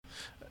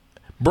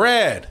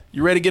Brad,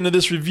 you ready to get into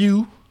this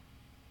review?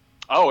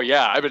 Oh,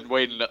 yeah. I've been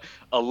waiting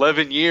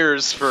 11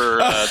 years for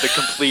the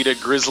completed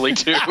Grizzly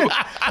 2.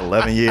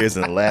 11 years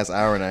in the last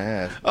hour and a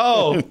half.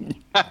 Oh,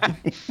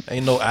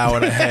 ain't no hour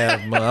and a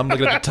half, man. I'm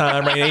looking at the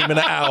time. Right? It ain't been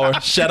an hour.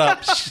 Shut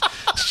up.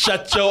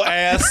 Shut your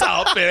ass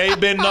up. It ain't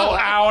been no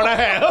hour and a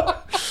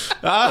half.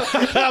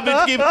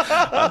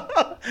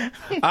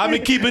 I've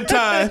been keeping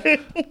time.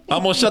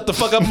 I'm going to shut the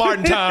fuck up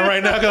Martin time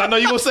right now because I know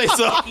you're going to say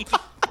something.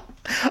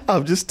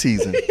 I'm just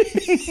teasing.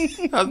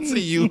 I'll see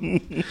you.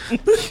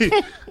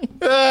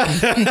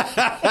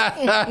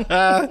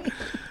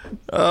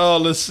 Oh,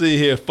 let's see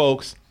here,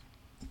 folks.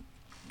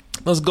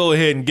 Let's go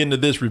ahead and get into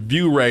this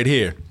review right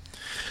here.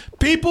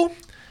 People,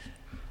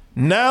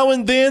 now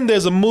and then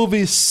there's a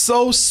movie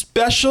so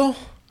special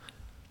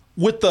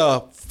with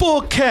a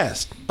full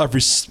cast of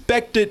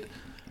respected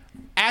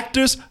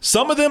actors,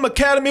 some of them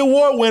Academy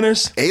Award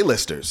winners.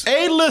 A-listers.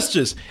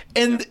 A-listers.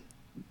 And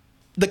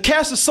the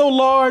cast is so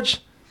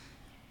large,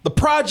 the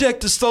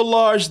project is so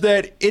large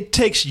that it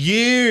takes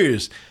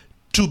years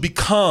to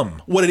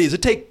become what it is.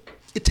 It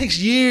takes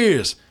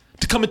years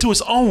to come into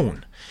its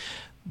own.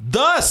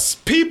 Thus,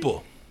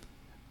 people,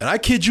 and I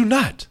kid you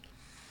not,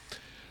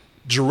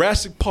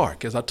 Jurassic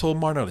Park, as I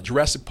told Martin earlier,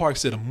 Jurassic Park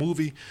said a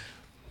movie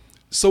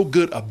so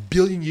good, 1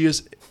 billion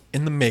years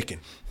in the making.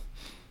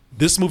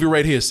 This movie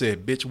right here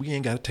said, bitch, we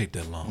ain't got to take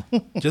that long.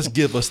 Just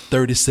give us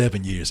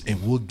 37 years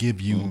and we'll give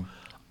you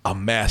a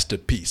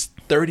masterpiece.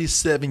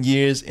 37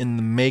 years in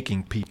the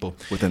making, people.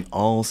 With an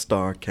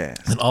all-star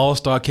cast. An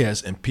all-star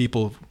cast. And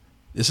people,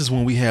 this is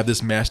when we have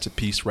this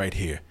masterpiece right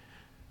here.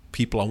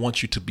 People, I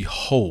want you to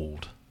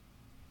behold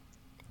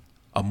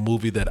a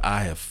movie that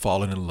I have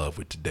fallen in love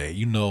with today.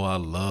 You know I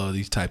love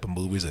these type of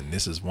movies, and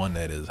this is one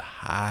that is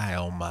high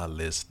on my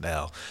list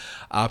now.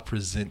 I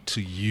present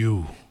to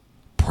you,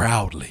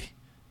 proudly,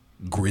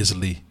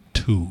 Grizzly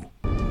 2.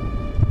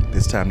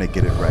 This time they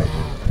get it right.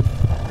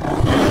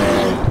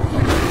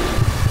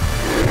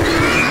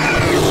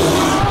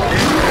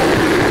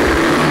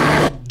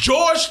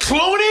 George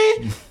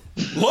Clooney,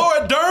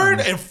 Laura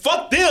Dern, and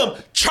fuck them,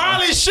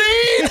 Charlie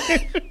Sheen.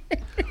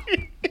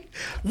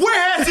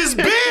 Where has this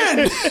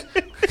been?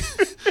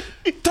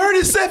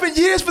 37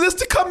 years for this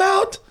to come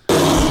out?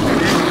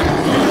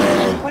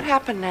 What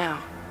happened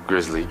now?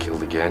 Grizzly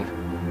killed again.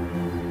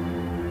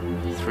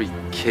 3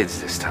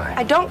 kids this time.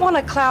 I don't want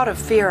a cloud of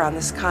fear on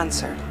this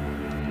concert.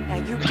 Now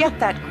you get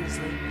that,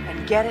 Grizzly,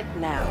 and get it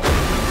now.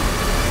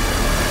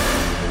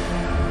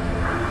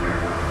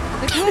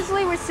 The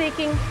Grizzly we're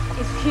seeking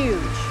is huge.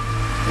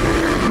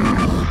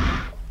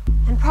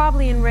 And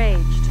probably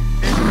enraged.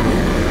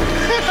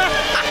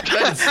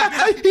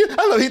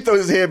 I love he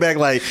throws his head back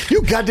like,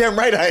 you goddamn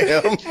right I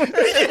am.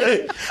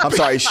 I'm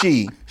sorry,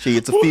 she.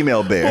 It's a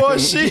female bear. Boy,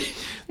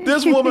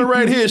 this woman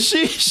right here,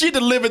 she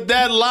delivered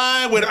that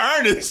line with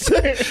earnest.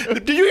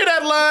 Do you hear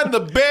that line?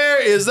 The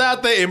bear is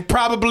out there and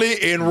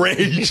probably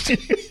enraged.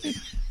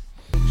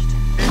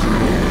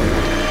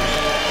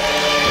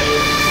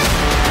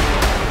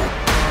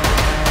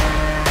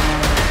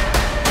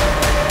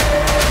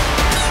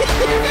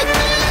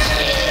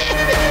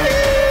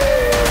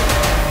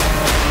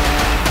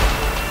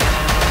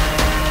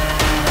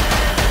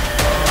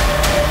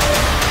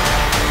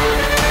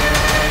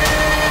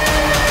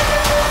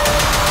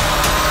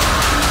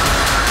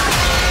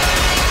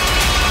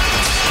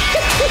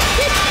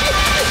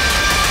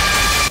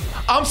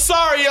 I'm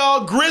sorry,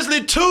 y'all.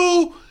 Grizzly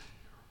 2,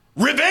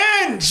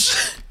 Revenge.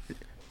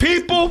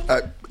 People.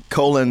 The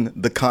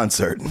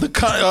concert.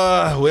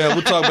 Well,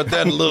 we'll talk about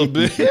that in a little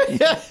bit.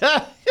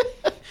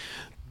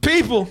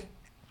 People.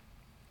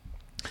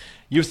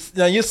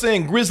 You're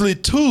saying Grizzly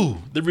 2,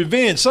 The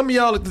Revenge. Some of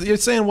y'all, you're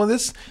saying, well,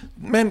 this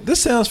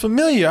sounds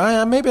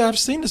familiar. Maybe I've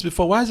seen this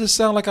before. Why does it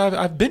sound like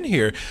I've been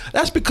here?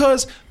 That's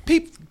because,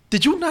 people,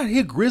 did you not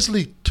hear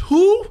Grizzly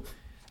 2?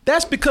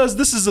 That's because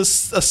this is a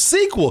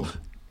sequel.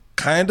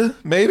 Kinda,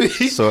 maybe.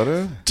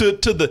 Sorta. To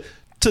the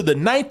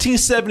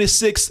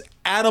 1976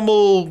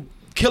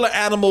 killer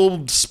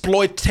animal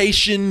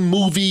exploitation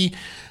movie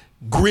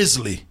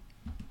Grizzly.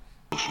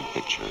 Motion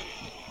picture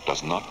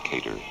does not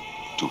cater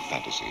to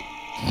fantasy.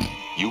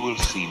 You will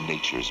see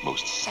nature's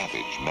most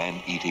savage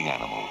man-eating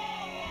animal.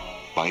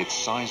 By its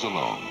size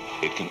alone,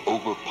 it can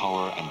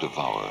overpower and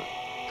devour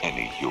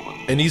any human.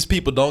 And these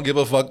people don't give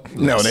a fuck.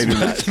 No, they do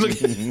not.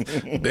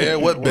 Bear,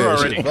 what bear? We're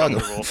already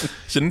comfortable.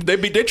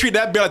 They treat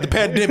that bear like the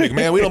pandemic,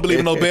 man. We don't believe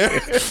in no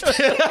bear.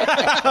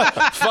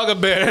 Fuck a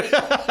bear.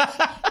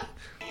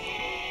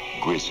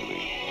 Grizzly.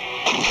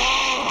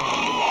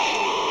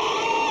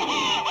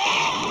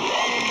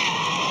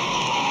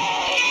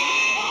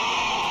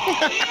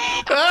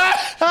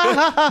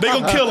 They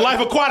gonna kill Life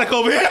Aquatic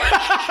over here.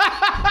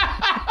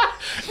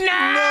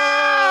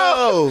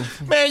 No!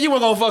 Man, you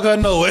weren't gonna fuck her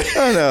no way.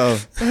 I know.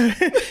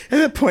 At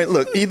that point,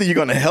 look, either you're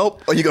gonna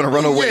help or you're gonna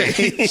run away.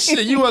 Yeah,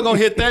 shit, you weren't gonna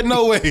hit that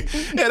no way.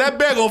 Yeah, that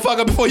bear gonna fuck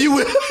her before you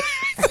will. No,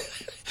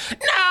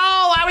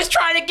 I was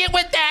trying to get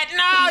with that.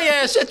 No,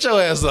 yeah, shut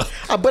your ass up.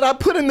 But I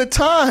put in the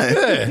time.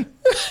 Yeah.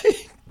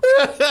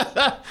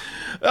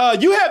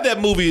 You have that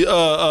movie,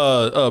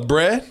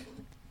 Brad.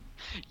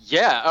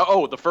 Yeah.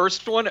 Oh, the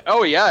first one?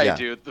 Oh, yeah, Yeah. I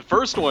do. The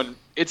first one,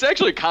 it's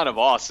actually kind of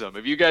awesome.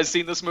 Have you guys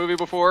seen this movie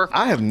before?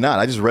 I have not.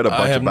 I just read a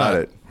bunch have about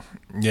not. it.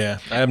 Yeah,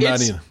 I have not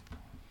It's- either.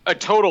 A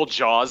total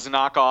Jaws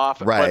knockoff,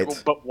 Right.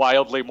 but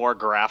wildly more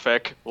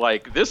graphic.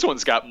 Like, this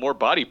one's got more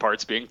body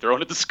parts being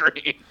thrown at the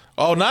screen.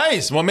 Oh,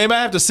 nice. Well, maybe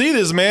I have to see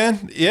this,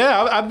 man.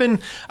 Yeah,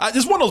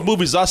 it's one of those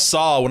movies I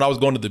saw when I was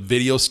going to the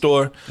video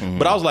store,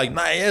 but I was like,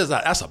 nah,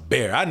 that's a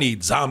bear. I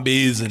need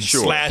zombies and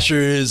Sure.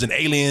 slashers and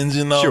aliens,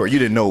 you know. Sure, you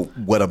didn't know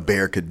what a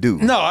bear could do.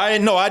 No,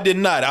 I did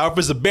not. If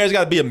it's a bear, it's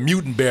got to be a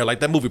mutant bear, like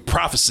that movie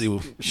Prophecy.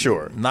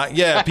 Sure. Not,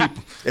 yeah,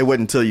 people. It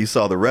wasn't until you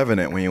saw The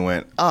Revenant when you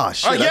went, oh,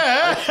 shit.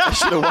 Yeah. I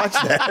should have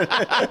watched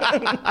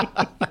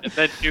that. And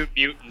then New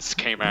Mutants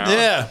came out.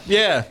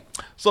 Yeah.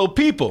 So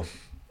people,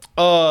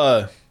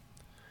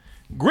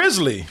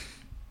 Grizzly,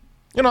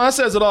 you know, that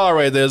says it all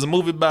right there. There's a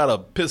movie about a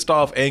pissed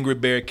off, angry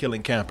bear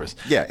killing campers.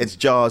 Yeah, it's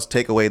Jaws.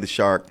 Take away the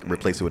shark,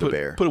 replace it with a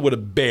bear. Put it with a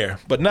bear.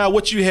 But now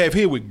what you have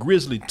here with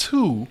Grizzly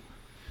 2,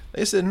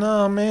 they said,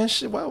 no, man,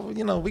 shit, well,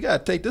 you know, we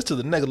got to take this to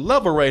the next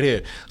level right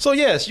here. So,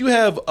 yes, you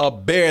have a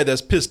bear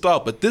that's pissed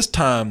off, but this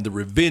time the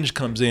revenge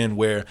comes in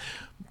where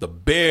the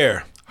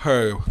bear,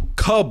 her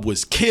cub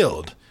was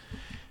killed.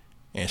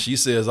 And she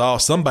says, oh,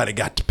 somebody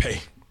got to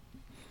pay.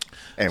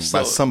 And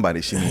by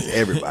somebody, she means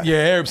everybody.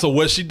 Yeah, so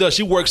what she does,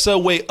 she works her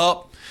way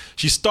up.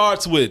 She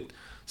starts with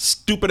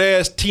stupid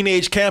ass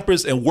teenage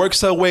campers and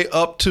works her way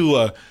up to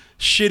a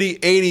shitty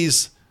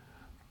 80s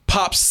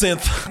pop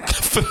synth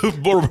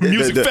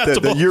music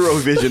festival. The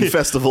Eurovision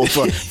festival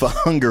for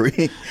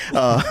Hungary.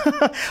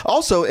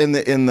 Also,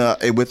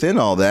 within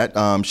all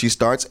that, she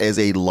starts as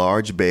a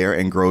large bear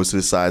and grows to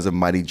the size of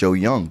Mighty Joe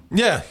Young.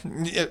 Yeah,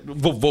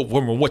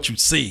 from what you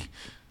see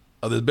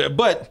of this bear.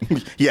 But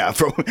Yeah,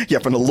 from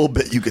a little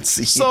bit you could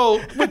see.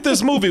 so with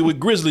this movie with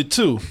Grizzly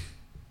 2,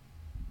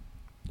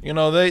 you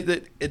know,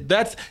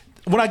 that's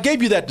when I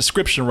gave you that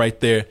description right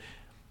there,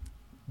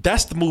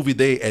 that's the movie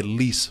they at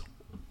least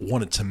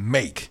wanted to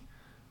make.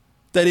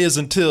 That is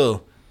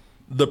until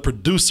the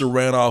producer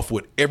ran off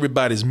with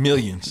everybody's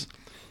millions.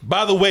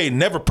 By the way,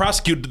 never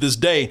prosecuted to this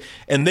day,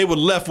 and they were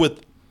left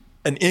with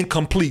an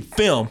incomplete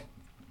film.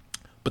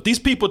 But these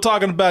people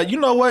talking about, you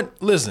know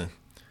what? Listen,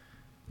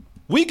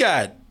 we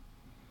got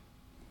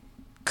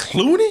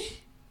Clooney,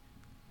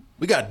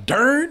 we got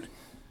Dern,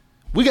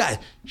 we got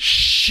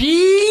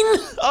Sheen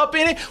up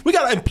in it. We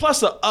got, and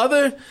plus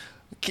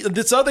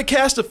this other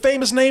cast of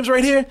famous names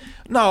right here.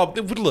 No,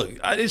 look,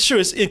 sure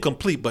it's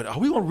incomplete, but are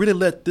we gonna really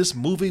let this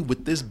movie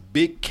with this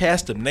big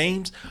cast of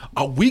names?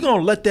 Are we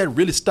gonna let that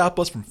really stop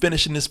us from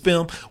finishing this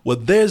film? Well,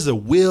 there's a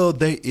will,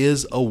 there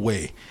is a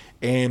way,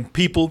 and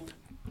people,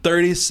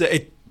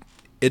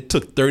 it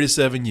took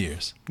 37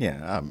 years.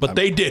 Yeah, but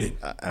they did it.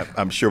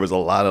 I'm sure it was a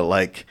lot of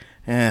like,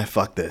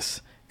 fuck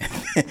this.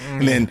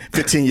 And then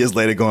 15 years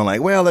later going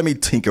like, well, let me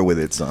tinker with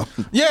it some.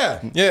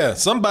 Yeah.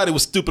 Somebody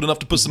was stupid enough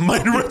to put some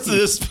money in the rest of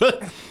this,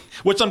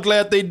 which I'm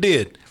glad they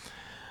did.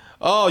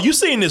 Oh, you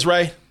seen this,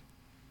 right?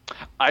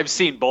 I've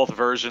seen both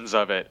versions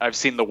of it. I've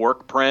seen the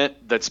work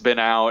print that's been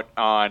out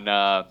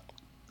on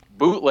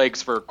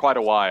bootlegs for quite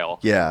a while.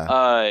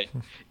 Yeah.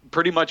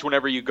 Pretty much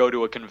whenever you go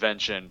to a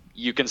convention,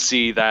 you can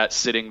see that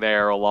sitting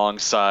there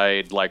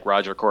alongside like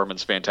Roger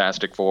Corman's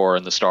Fantastic Four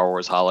and the Star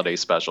Wars Holiday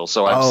Special.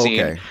 So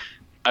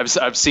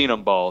I've seen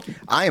them both.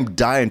 I am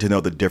dying to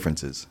know the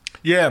differences.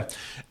 Yeah,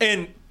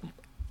 and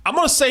I'm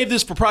gonna save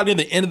this for probably in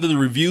the end of the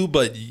review,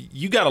 but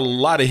you got a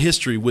lot of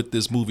history with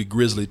this movie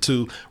Grizzly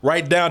 2,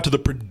 right down to the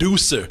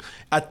producer.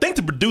 I think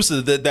the producer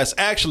that's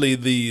actually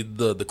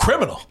the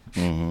criminal.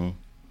 Mm-hmm.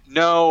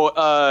 No,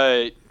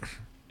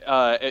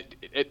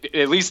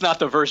 at least not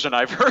the version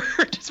I've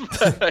heard.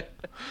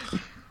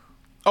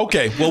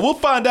 Okay, well we'll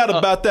find out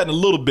about that in a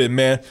little bit,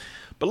 man.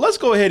 But let's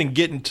go ahead and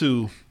get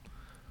into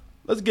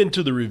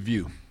the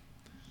review.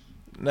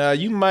 Now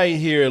you might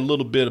hear a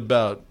little bit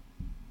about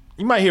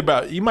you might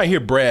hear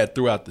Brad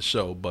throughout the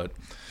show, but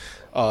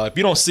if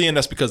you don't see him,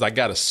 that's because I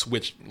gotta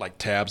switch like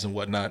tabs and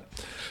whatnot.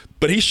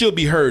 But he should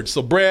be heard.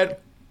 So Brad,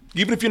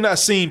 even if you're not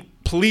seen,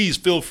 please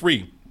feel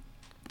free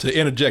to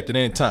interject at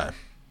any time.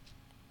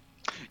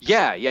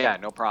 Yeah,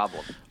 no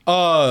problem.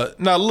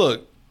 Now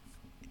look,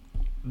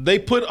 they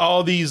put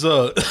all these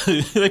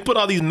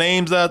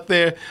names out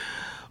there,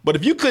 but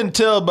if you couldn't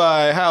tell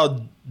by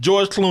how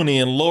George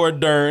Clooney and Laura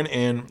Dern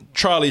and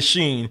Charlie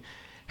Sheen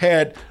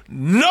had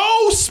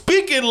no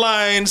speaking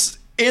lines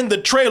in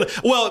the trailer.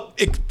 Well,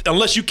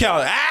 unless you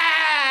count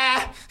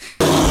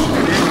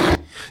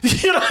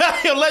you know,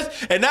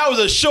 and that was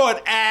a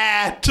short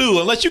too.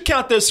 Unless you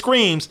count their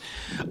screams,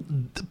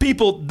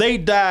 people, they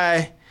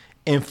die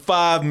in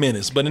 5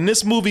 minutes. But in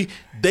this movie,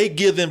 they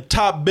give them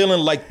top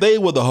billing like they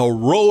were the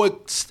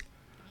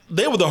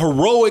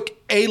heroic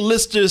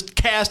A-listers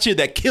cast here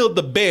that killed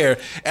the bear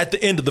at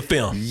the end of the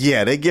film.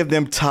 Yeah, they give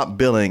them top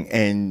billing,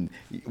 and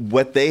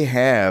what they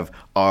have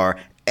are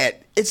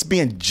it's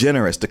being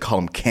generous to call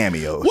them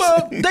cameos.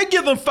 Well, they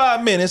give them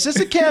 5 minutes. It's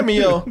a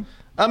cameo.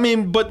 I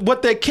mean, but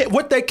what that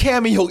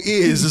cameo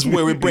is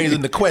where it brings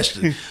into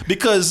question.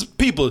 Because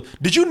people,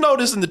 did you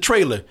notice in the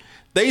trailer,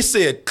 they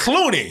said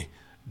Clooney,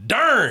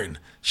 Dern,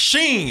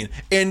 Sheen,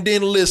 and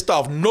then list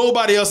off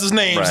nobody else's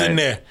names in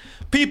there.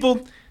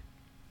 People,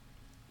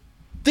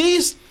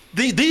 these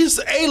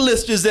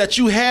A-listers that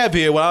you have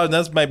here, well,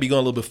 that might be going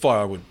a little bit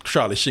far with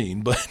Charlie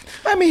Sheen, but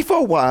I mean, for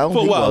a while,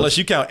 unless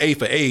you count A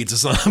for AIDS or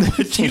something.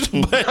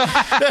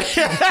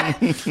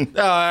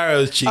 I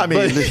was cheap. I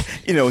mean,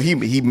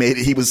 he made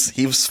it. He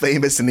was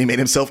famous, and he made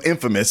himself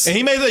infamous. And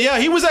he made it. Yeah,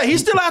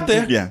 he's still out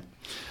there. Yeah,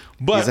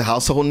 but he's a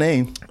household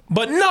name.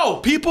 But no,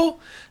 people,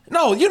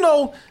 no,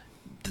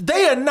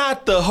 they are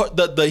not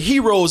the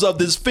heroes of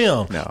this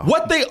film. No.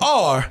 What they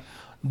are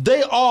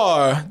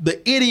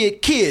the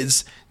idiot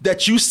kids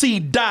that you see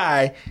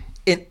die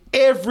in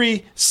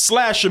every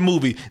slasher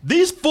movie.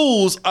 These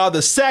fools are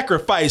the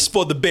sacrifice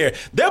for the bear.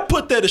 They're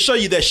put there to show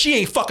you that she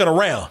ain't fucking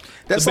around.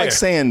 That's like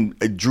saying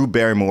Drew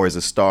Barrymore is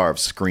a star of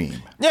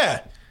Scream.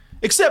 Yeah.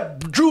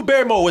 Except Drew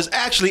Barrymore was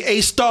actually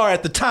a star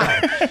at the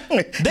time.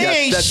 They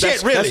ain't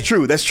shit,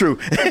 really. That's true.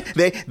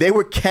 They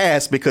were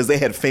cast because they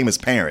had famous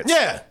parents.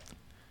 Yeah.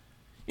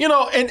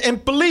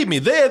 And believe me,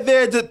 they're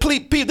there to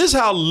please. This is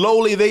how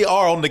lowly they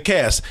are on the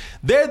cast.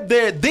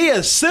 They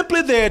are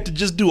simply there to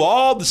just do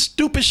all the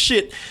stupid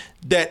shit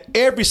that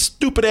every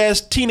stupid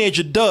ass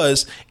teenager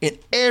does in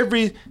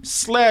every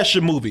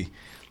slasher movie.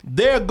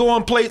 They're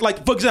going places,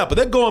 like for example,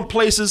 they're going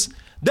places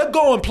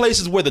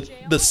where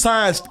the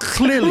signs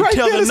clearly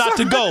tell them not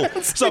to go.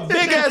 It's a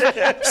big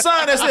ass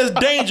sign that says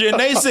danger, and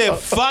they said,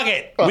 "Fuck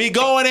it, we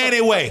going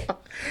anyway."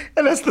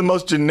 And that's the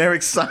most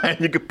generic sign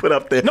you could put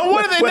up there. No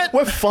wonder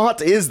what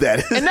font is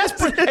that? And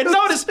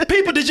notice,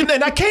 people,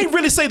 and I can't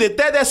really say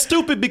that's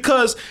stupid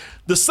because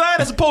the sign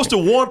that's supposed to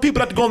warn people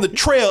not to go on the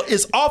trail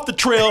is off the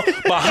trail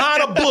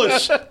behind a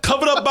bush,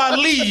 covered up by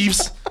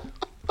leaves.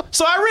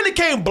 So I really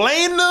can't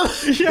blame them.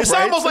 Yeah, it's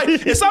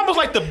almost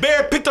like the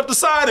bear picked up the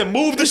sign and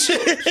moved the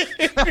shit.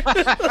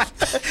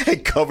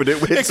 It covered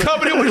it with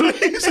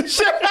leaves and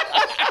shit.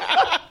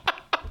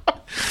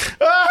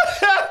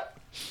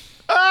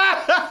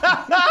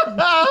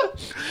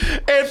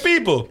 And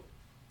people,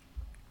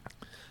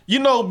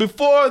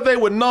 before they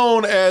were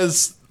known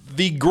as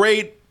the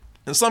great,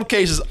 in some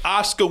cases,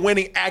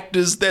 Oscar-winning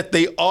actors that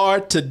they are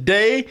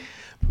today,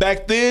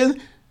 back then,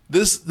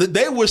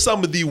 they were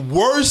some of the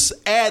worst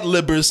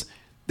ad-libbers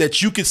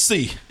that you could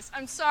see.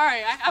 I'm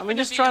sorry. I'm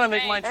just trying to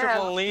make my trip a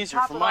little easier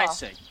for my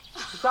sake.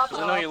 Because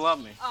I know you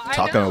love me.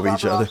 Talking over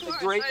each other. A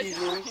great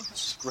evening.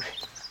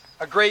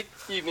 A great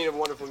evening of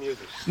wonderful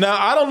music. Now,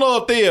 I don't know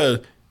if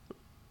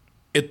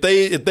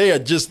they are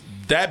just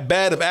that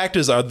bad of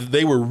actors or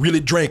they were really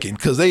drinking,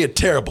 because they are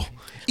terrible.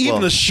 Even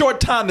the short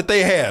time that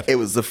they have. It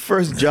was the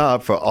first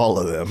job for all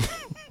of them.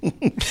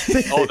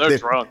 They're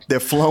drunk. They're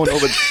flown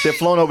over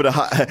to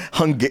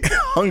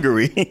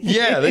Hungary.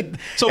 Yeah. Pete,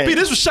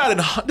 this was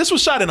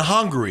shot in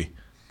Hungary.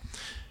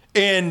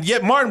 And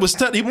yet Martin was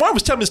telling me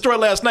the story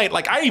last night.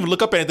 Like, I didn't even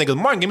look up anything because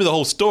Martin gave me the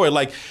whole story.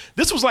 Like,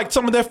 this was like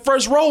some of their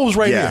first roles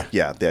here.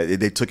 Yeah.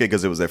 They took it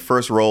because it was their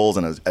first roles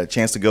and a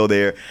chance to go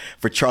there.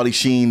 For Charlie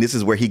Sheen, this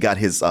is where he got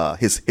his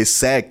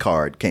SAG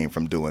card came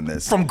from doing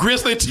this. From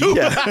Grizzly too.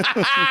 Yeah.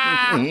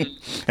 And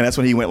that's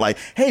when he went like,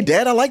 "Hey,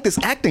 Dad, I like this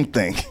acting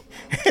thing."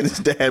 And his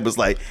dad was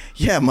like,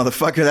 "Yeah,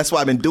 motherfucker, that's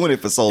why I've been doing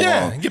it for so long."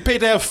 Yeah, get paid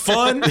to have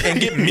fun and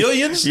get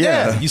millions.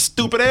 Yeah, you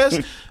stupid ass.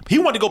 He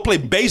wanted to go play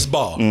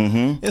baseball.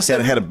 Mm-hmm.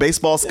 He had a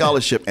baseball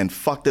scholarship and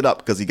fucked it up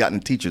because he got in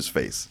the teacher's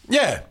face.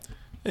 Yeah.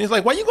 And he's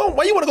like, why you want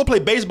to go play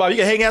baseball? You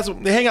can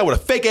hang out with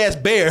a fake ass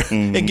bear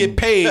and get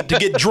paid to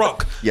get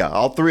drunk. Yeah,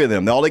 all three of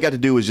them. All they got to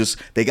do is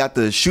they got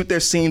to shoot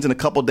their scenes in a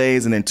couple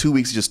days, and then 2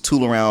 weeks just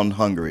tool around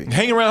Hungary.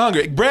 Hang around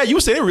Hungary. Brad, you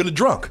said they were really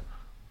drunk.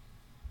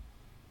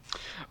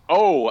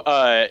 Oh,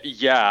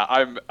 yeah,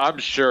 I'm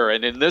sure.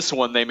 And in this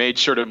one, they made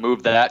sure to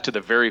move that to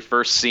the very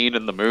first scene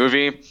in the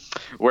movie,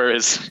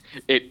 whereas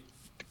it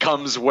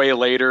comes way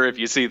later if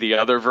you see the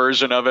other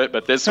version of it.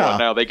 But this one,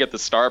 now they get the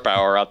star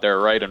power out there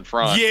right in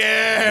front.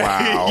 Yeah.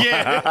 Wow.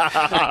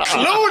 Yeah.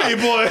 Clooney,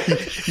 boy.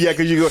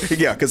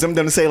 Yeah, because I'm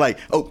going to say like,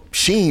 "Oh,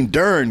 Sheen,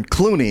 Dern,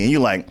 Clooney," and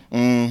you're like,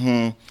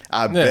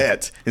 I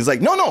bet. It's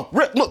like, no,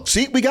 look,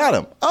 see, we got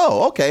him.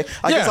 Oh, okay.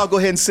 I guess I'll go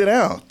ahead and sit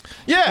down.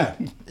 Yeah.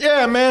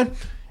 Yeah, man.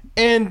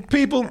 And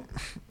people,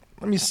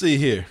 let me see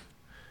here.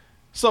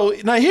 So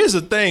now here's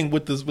the thing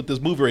with this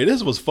movie. Right?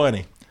 This was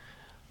funny.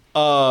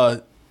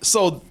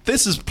 So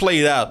this is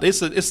played out. It's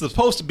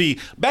supposed to be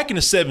back in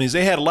the 70s.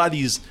 They had a lot of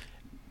these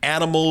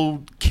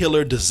animal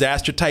killer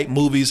disaster type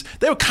movies.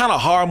 They were kind of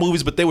horror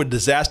movies, but they were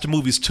disaster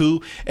movies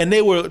too. And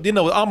they were,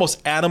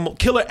 almost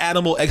killer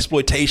animal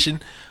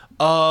exploitation.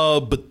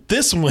 But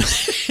this one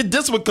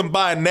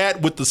combined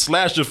that with the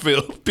slasher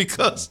film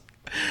because.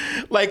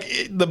 In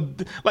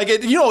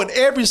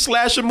every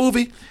slasher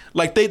movie,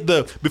 like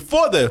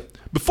before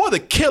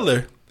the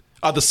killer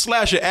or the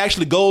slasher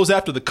actually goes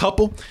after the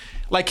couple,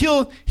 like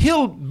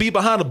he'll be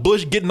behind a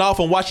bush getting off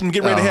and watching them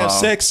get ready to have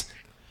sex,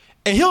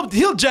 and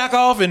he'll jack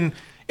off and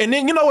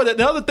then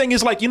the other thing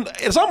is like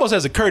it's almost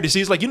as a courtesy.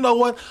 He's like, you know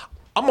what,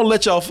 I'm gonna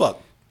let y'all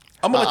fuck.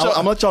 I'm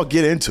gonna let y'all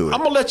get into it. I'm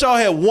gonna let y'all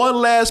have one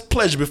last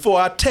pleasure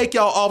before I take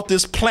y'all off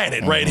this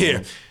planet right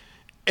here.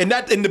 And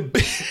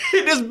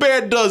this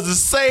bear does the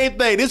same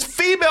thing. This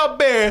female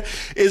bear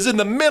is in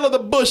the middle of the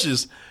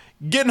bushes,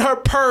 getting her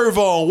perv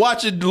on,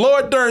 watching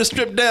Laura Dern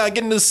strip down,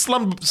 getting this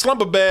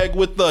slumber bag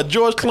with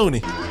George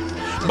Clooney.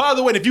 By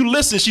the way, if you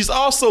listen, she's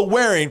also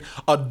wearing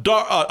a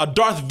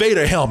Darth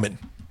Vader helmet.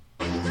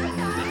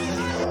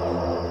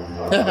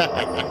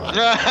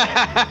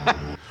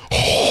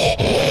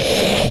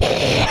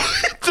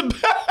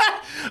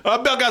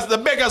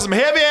 The bear got some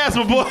heavy ass,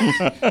 my boy.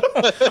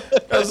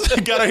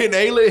 Got her hitting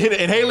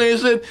Haley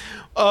and shit.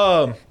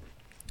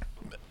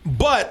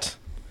 But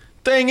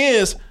thing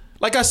is,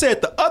 like I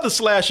said, the other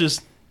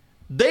slashers,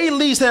 they at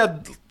least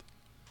have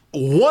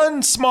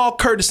one small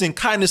courtesy and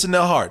kindness in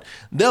their heart.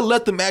 They'll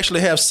let them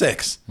actually have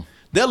sex.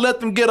 They'll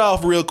let them get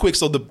off real quick,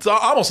 so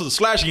almost so the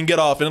slasher can get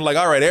off, and they're like,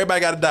 all right,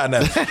 everybody got to die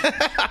now.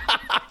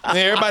 And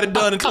everybody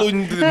done,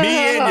 including me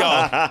and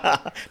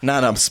y'all.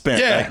 Now I'm spent.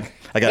 Yeah.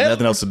 I got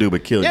nothing else to do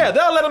but kill you. Yeah,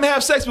 they'll let them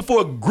have sex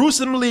before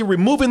gruesomely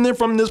removing them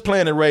from this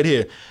planet right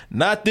here.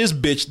 Not this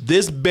bitch.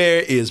 This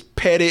bear is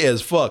petty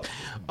as fuck.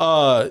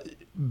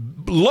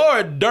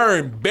 Laura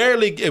Dern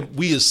barely,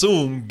 we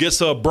assume, gets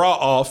her bra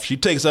off. She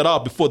takes that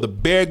off before the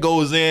bear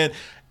goes in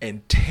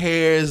and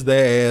tears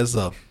their ass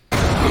up.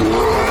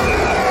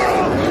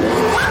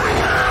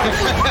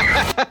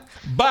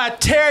 By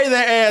tearing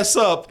their ass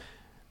up,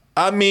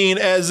 I mean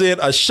as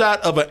in a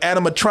shot of an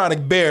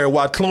animatronic bear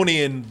while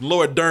Clooney and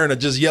Laura Dern are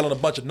just yelling a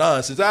bunch of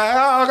nonsense. The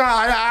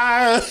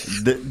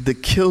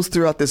kills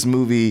throughout this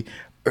movie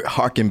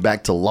harken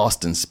back to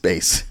Lost in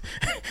Space,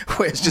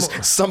 where it's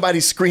just somebody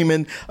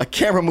screaming, a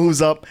camera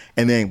moves up,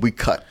 and then we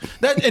cut.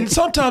 And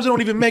sometimes it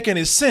don't even make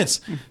any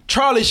sense.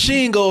 Charlie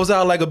Sheen goes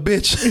out like a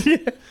bitch.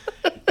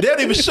 They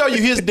don't even show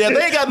you his death.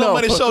 They ain't got no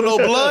money to show no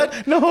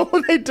blood. No,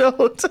 they don't.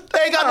 They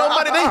ain't got no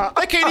money.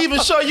 They can't even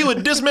show you a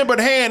dismembered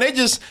hand.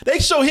 They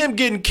show him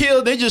getting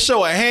killed. They just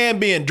show a hand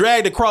being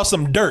dragged across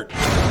some dirt. Jesus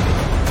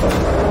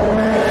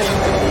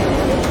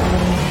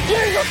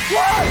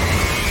Christ!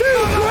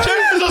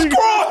 Jesus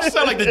Christ!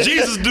 Sound like the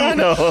Jesus dude. I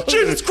know.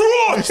 Jesus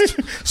Christ!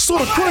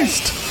 Son of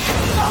Christ!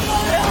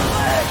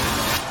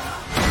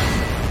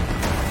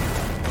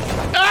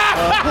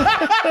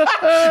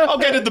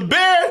 Okay, did the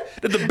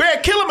bear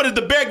kill him, or did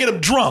the bear get him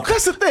drunk?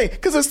 That's the thing,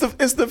 because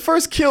it's the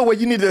first kill where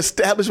you need to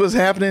establish what's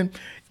happening.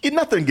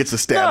 Nothing gets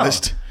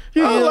established.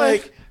 No. You're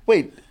like,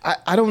 wait,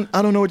 I don't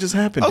know what just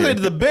happened. Okay, here.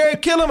 did the bear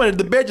kill him, or did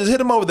the bear just hit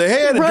him over the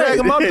head and drag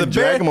him up? Did the bear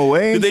drag him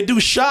away? Did they do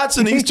shots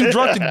and he's too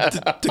drunk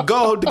to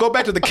go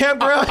back to the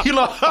campground? You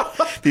know,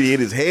 did he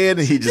hit his head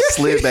and he just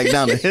slid back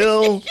down the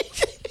hill?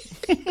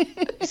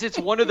 It's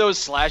one of those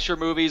slasher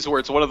movies where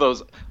it's one of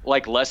those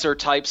like lesser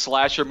type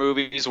slasher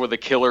movies where the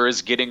killer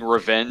is getting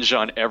revenge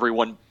on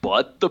everyone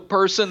but the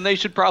person they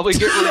should probably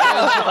get revenge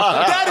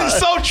on. That is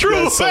so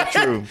true. That's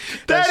so true.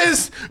 That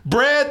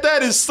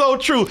is so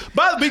true.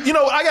 But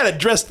I got to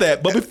address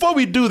that. But before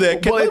we do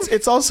that,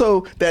 it's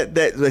also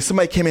that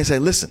somebody came in and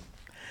said, listen,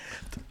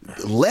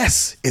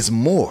 less is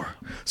more.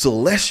 So the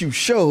less you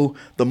show,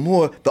 the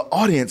more the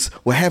audience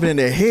will have it in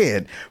their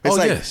head.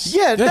 It's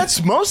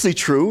that's mostly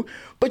true,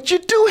 but you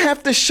do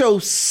have to show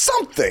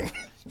something.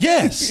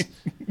 Yes,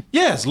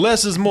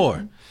 less is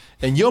more.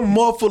 And you're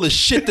more full of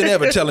shit than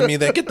ever telling me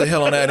that. Get the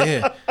hell on out of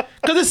here.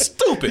 Because it's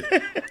stupid.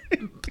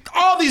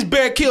 All these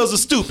bear kills are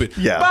stupid.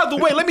 Yeah. By the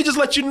way, let me just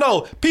let you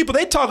know, people,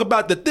 they talk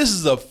about that this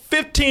is a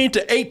 15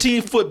 to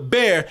 18 foot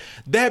bear.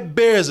 That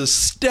bear is the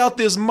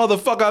stealthiest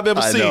motherfucker I've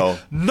ever seen. Know.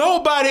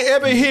 Nobody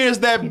ever hears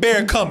that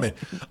bear coming.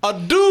 A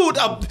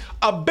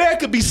bear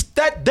could be,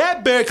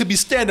 that bear could be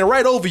standing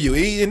right over you.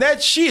 And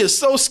she is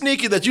so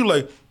sneaky that you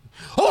like,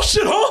 oh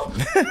shit, huh?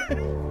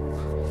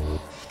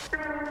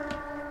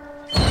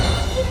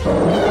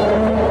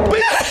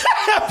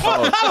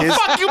 How the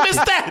fuck you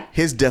missed that?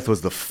 His death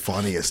was the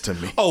funniest to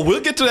me. Oh, we'll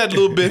get to that a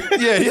little bit.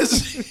 Yeah,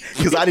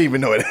 because I didn't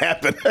even know it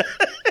happened.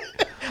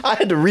 I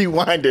had to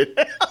rewind it.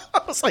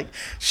 I was like,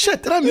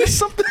 shit, did I miss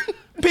something?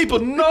 People,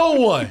 no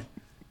one.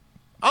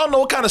 I don't know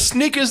what kind of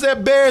sneakers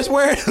that bear is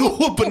wearing,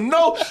 but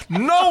no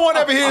one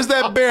ever hears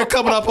that bear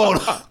coming up on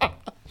him.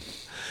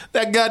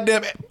 That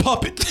goddamn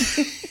puppet.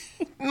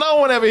 No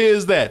one ever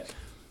hears that.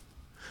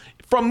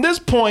 From this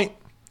point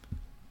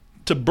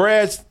to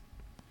Brad's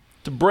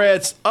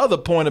other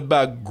point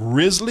about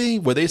Grizzly,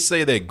 where they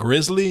say that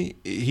Grizzly,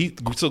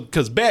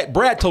 because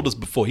Brad told us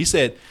before, he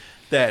said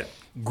that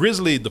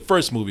Grizzly, the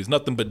first movie, is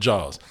nothing but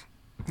Jaws.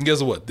 And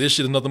guess what? This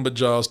shit is nothing but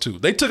Jaws too.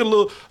 They took it a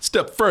little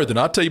step further, and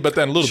I'll tell you about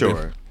that in a little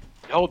bit.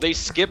 Oh, they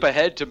skip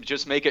ahead to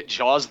just make it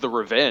Jaws the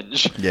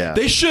Revenge. Yeah.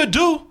 They should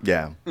do.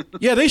 Yeah.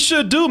 Yeah, they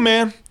should do,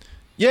 man.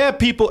 Yeah,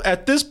 people,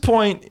 at this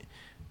point,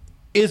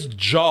 it's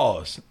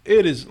Jaws.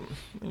 It is,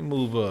 let me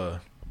move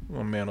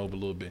my man over a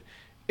little bit.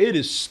 It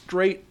is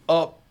straight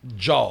up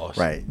Jaws.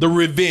 Right. The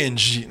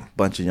Revenge.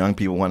 Bunch of young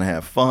people want to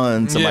have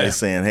fun. Somebody's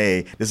saying,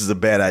 hey, this is a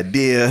bad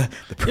idea.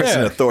 The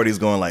person in authority is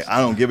going like, I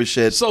don't give a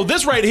shit. So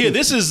this right here,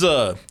 this is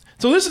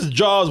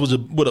Jaws with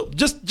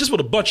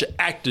a bunch of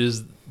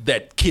actors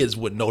that kids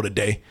would know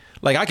today.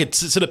 Like, I could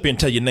sit up here and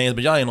tell you names,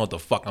 but y'all ain't know what the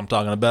fuck I'm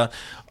talking about.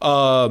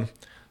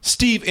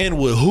 Steve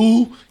Inwood,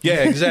 who?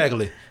 Yeah,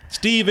 exactly.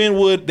 Steve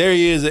Inwood, there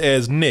he is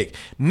as Nick.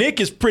 Nick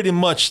is pretty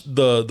much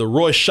the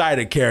Roy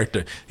Scheider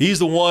character. He's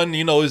the one,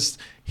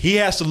 he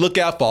has to look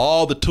out for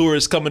all the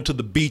tourists coming to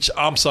the beach.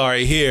 I'm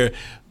sorry, here,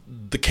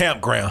 the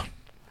campground.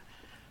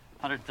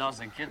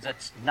 100,000 kids,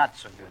 that's not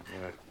so good.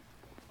 Yeah.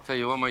 Tell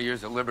you, all my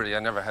years at Liberty, I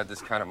never had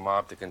this kind of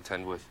mob to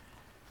contend with.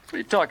 What are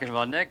you talking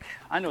about, Nick?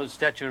 I know the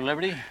Statue of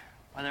Liberty.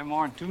 Why, there are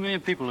more than 2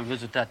 million people who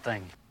visit that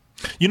thing.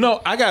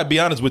 I got to be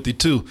honest with you,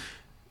 too.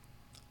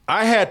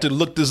 I had to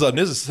look this up.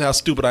 This is how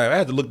stupid I am. I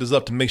had to look this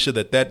up to make sure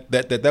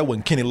that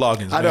wasn't Kenny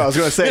Loggins. I know. I was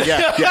going to say,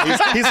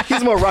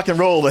 he's more rock and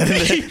roll than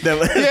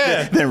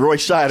Roy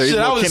Scheider. Shit,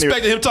 I was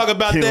expecting him to talk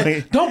about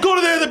that. Don't go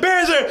to there. The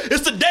Bears are.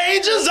 It's the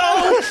danger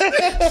zone.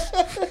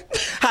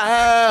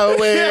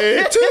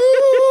 Highway 2.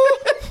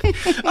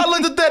 I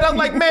looked at that. I was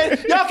like, man,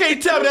 y'all can't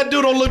tell me that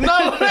dude don't look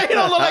nothing. He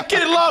don't look like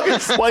Kenny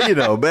Loggins.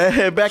 Well,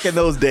 back in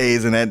those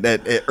days in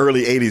that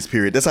early '80s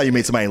period, that's how you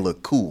made somebody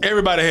look cool.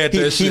 Everybody had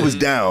that shit. He was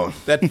down.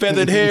 That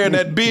feathered hair and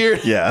that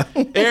beard. Yeah.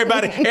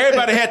 Everybody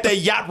had that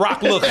yacht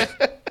rock look.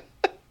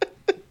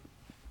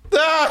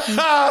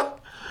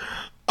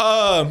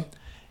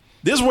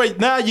 This way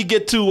now you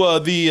get to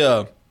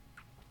the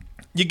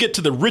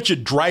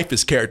Richard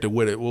Dreyfuss character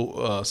with it.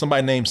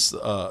 Somebody named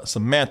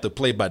Samantha,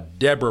 played by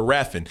Deborah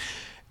Raffin.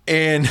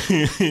 And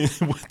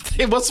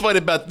what's funny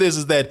about this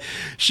is that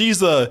she's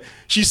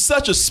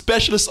such a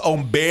specialist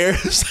on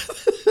bears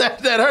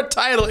that her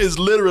title is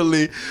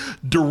literally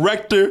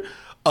Director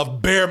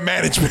of Bear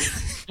Management.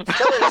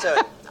 Tell me,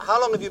 sir,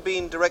 how long have you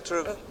been director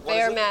of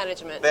Bear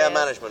Management? Bear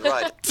Management,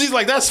 right. She's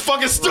like, that's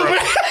fucking stupid.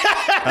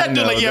 I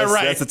know, like, yeah,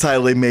 right. That's the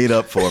title they made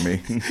up for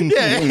me.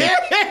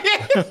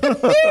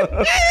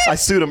 I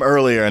sued them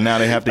earlier, and now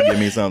they have to give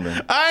me something.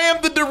 I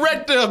am the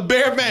director of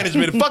Bear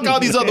Management. Fuck all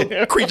these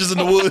other creatures in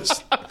the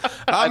woods.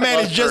 I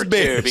manage just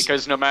bears.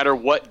 Because no matter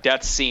what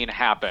death scene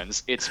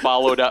happens, it's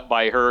followed up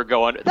by her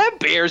going, that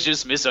bear's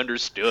just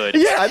misunderstood.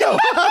 Yeah, I know.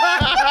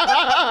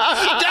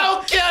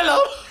 Don't kill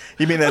him.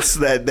 You mean that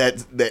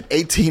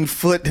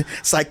 18-foot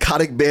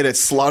psychotic bear that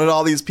slaughtered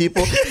all these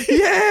people?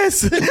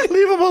 Yes,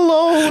 leave him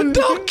alone.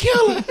 Don't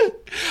kill him.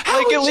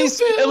 Like at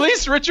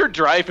least Richard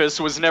Dreyfuss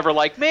was never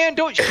like, man,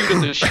 don't shoot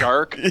at this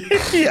shark.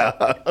 Yeah.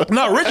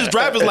 No, Richard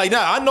Dreyfuss like,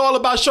 nah, I know all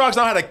about sharks.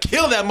 I know how to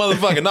kill that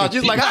motherfucker. No,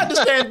 she's like, I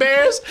understand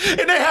bears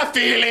and they have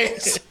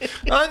feelings.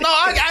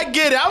 I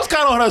get it. I was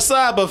kind of on her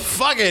side, but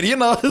fuck it,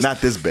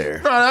 Not this bear.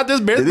 No, not this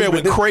bear. This bear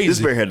went crazy. This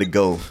bear had to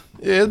go.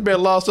 Yeah, this bear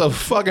lost her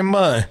fucking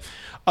mind.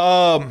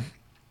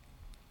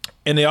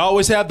 And they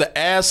always have the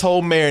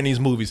asshole mayor in these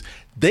movies.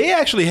 They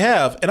actually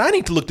have, and I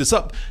need to look this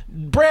up.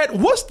 Brad,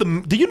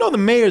 do you know the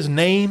mayor's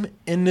name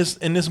in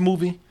this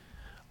movie?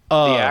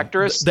 The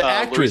actress? The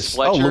actress.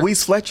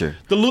 Louise Fletcher.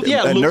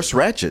 Nurse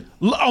Ratched.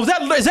 Oh, is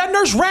that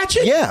Nurse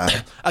Ratched?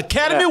 Yeah.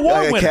 Academy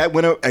Award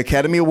winner.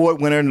 Academy Award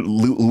winner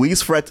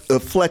Louise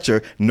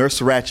Fletcher,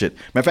 Nurse Ratched. Matter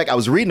of fact, I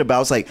was reading about it,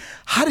 I was like,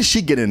 how did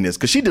she get in this?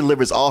 Because she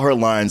delivers all her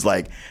lines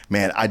like,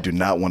 man, I do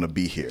not want to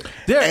be here.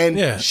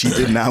 She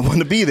did not want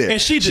to be there.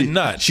 And she did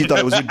not. She thought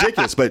it was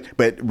ridiculous. But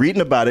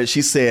reading about it,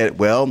 she said,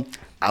 well,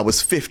 I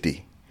was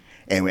 50.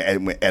 And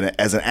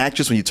as an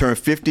actress, when you turn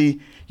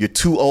 50, you're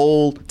too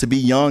old to be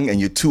young and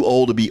you're too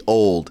old to be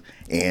old.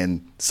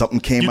 And something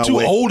came my way.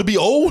 You're too old to be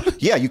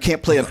old? Yeah, you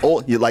can't play an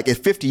old. You're like at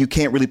 50, you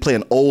can't really play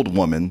an old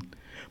woman,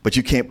 but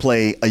you can't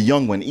play a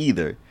young one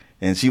either.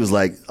 And she was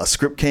like, a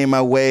script came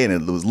my way and it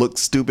looked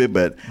stupid,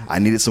 but I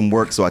needed some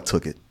work, so I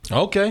took it.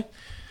 Okay.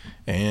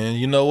 And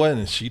you know what?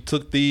 And she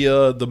took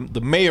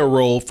the mayor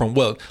role from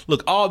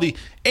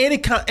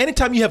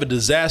anytime you have a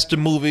disaster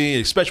movie,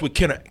 especially with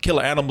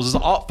killer animals,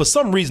 for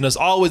some reason there's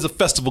always a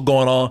festival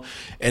going on,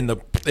 and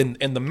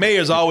the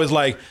mayor's always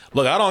like,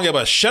 look, I don't give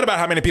a shit about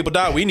how many people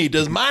die. We need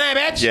this money,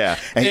 bitch. Yeah,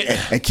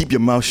 and keep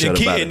your mouth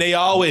shut about it.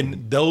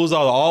 And those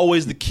are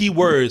always the key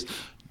words.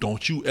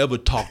 Don't you ever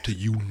talk to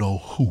you know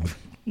who.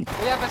 We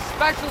have a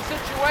special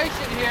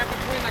situation here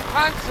between the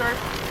concert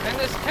and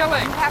this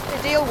killing. You have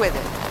to deal with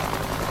it.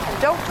 And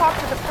don't talk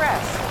to the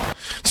press.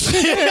 I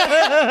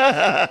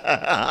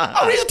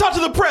need to talk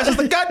to the press. It's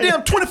the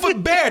goddamn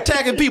 20-foot bear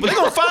attacking people. They're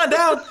going to find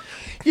out.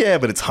 Yeah,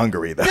 but it's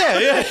Hungary, though.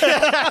 Yeah.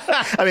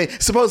 I mean,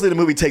 supposedly the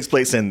movie takes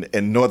place in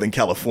Northern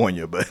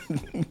California, but...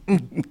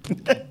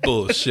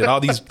 Bullshit. All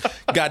these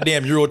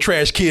goddamn Euro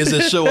trash kids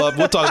that show up.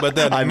 We'll talk about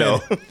that in a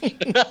minute.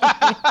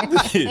 I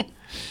know.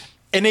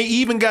 And they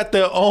even got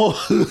their own...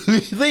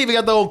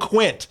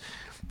 Quint.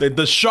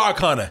 The shark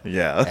hunter.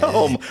 Yeah.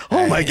 Oh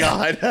my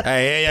God.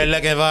 Hey, you're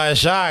looking for a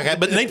shark.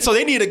 So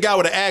they need a guy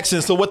with an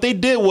accent. So what they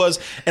did was,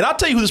 and I'll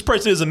tell you who this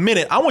person is in a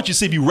minute. I want you to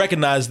see if you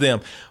recognize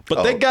them.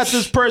 But they got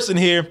this person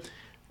here.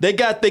 They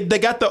got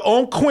their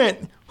own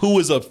Quint, who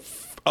is a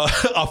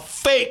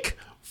fake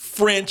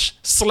French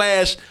 /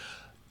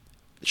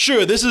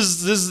 sure, this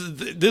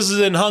is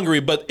in Hungary,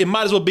 but it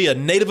might as well be a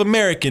Native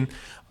American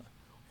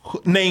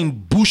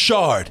named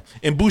Bouchard.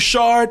 And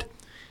Bouchard,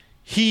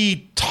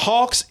 he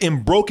talks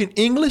in broken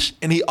English,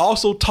 and he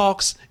also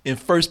talks in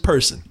first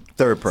person.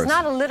 Third person. It's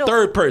not a little...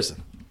 Third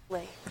person.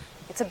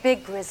 It's a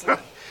big grizzly.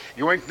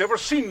 You ain't never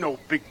seen no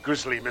big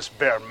grizzly, Miss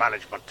Bear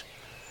Management.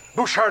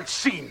 Bouchard's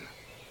seen.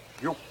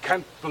 you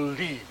can't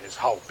believe is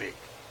how big.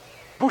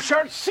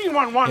 Bouchard, seen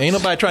one once. Ain't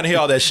nobody trying to hear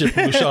all that shit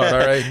from Bouchard, all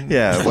right?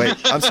 Yeah, wait.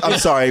 I'm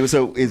sorry.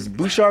 So is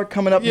Bouchard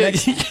coming up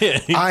next? Yeah.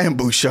 I am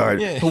Bouchard.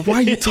 Yeah. But why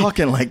are you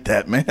talking like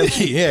that, man?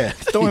 Yeah.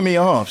 Throwing me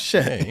off.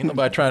 Shit. Hey, ain't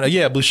nobody trying to.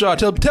 Yeah, Bouchard.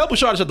 Tell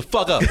Bouchard to shut the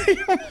fuck up.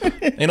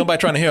 Ain't nobody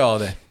trying to hear all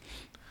that.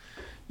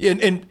 Yeah,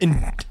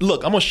 and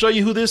look, I'm going to show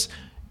you who this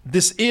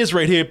is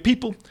right here.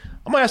 People,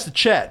 I'm going to ask the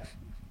chat.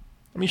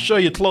 Let me show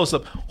you a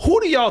close-up.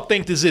 Who do y'all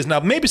think this is? Now,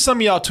 maybe some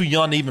of y'all too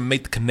young to even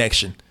make the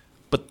connection.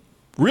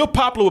 Real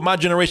popular with my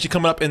generation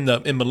coming up, and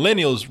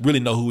millennials really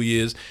know who he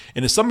is.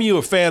 And if some of you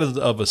are fans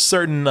of a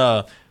certain,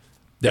 there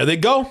they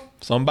go.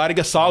 Somebody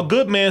got Saul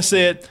Goodman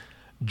said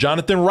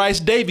Jonathan Rhys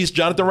Davies.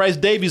 Jonathan Rhys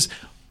Davies,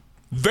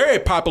 very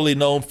popularly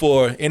known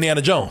for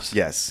Indiana Jones.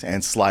 Yes,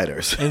 and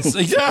Sliders.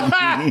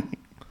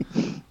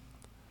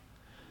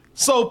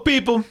 So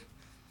people,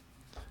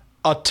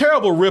 a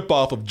terrible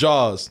ripoff of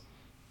Jaws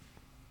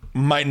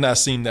might not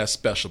seem that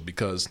special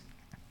because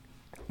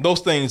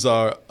those things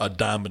are a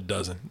dime a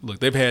dozen. Look,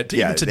 they've had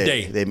even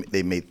today.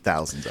 They made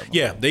thousands of them.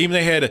 Yeah, they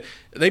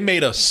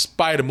made a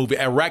spider movie,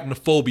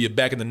 Arachnophobia,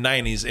 back in the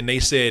 90s, and they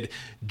said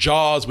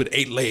Jaws with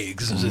 8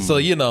 legs. Mm. So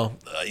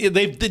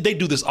they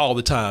do this all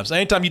the time. So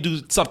anytime you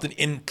do something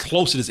in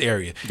close to this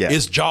area,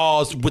 it's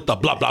Jaws with the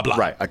blah blah blah.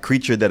 Right, a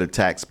creature that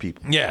attacks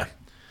people. Yeah.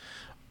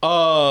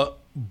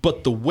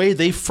 But the way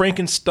they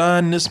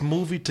Frankenstein this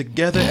movie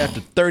together after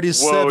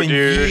 37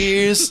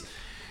 years.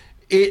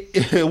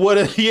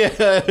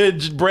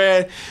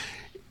 Brad,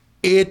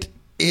 it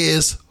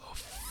is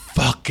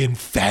fucking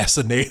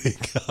fascinating.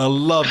 I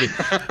love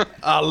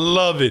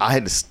it. I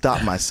had to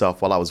stop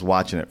myself while I was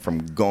watching it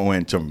from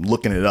going to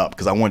looking it up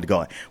because I wanted to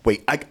go,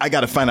 wait, I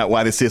got to find out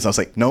why this is. I was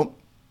like, nope,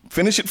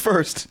 finish it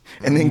first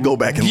and then go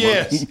back and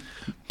look.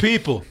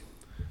 People,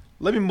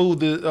 let me move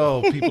this.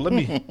 Oh, people, let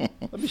me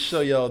show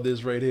y'all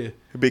this right here.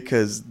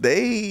 Because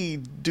they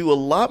do a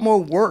lot more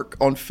work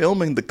on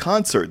filming the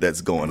concert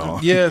that's going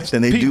on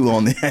than they do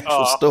on the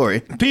actual story.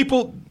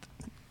 People,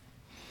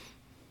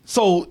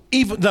 so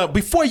even now,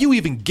 before you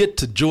even get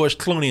to George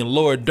Clooney and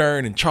Laura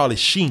Dern and Charlie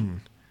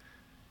Sheen,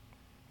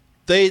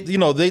 they do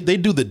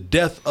the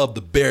death of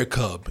the bear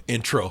cub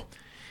intro.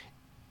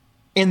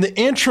 And the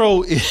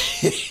intro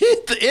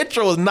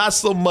is not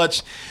so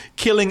much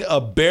killing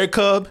a bear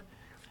cub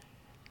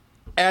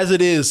as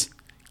it is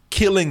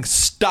killing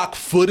stock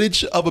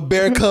footage of a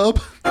bear cub.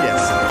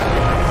 Yes.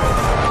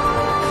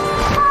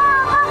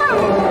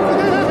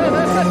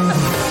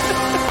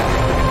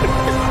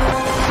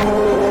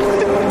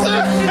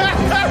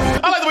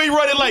 I like the way you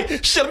run it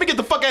like, shit, let me get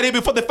the fuck out of here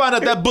before they find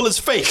out that bullet's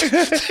fake.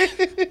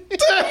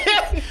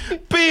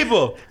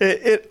 People.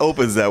 It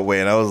opens that way,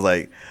 and I was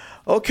like,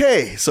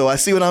 okay, so I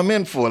see what I'm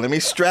in for. Let me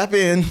strap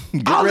in,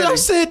 get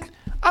ready.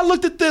 I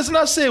looked at this and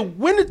I said,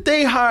 when did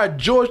they hire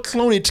George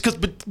Clooney?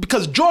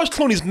 Because George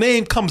Clooney's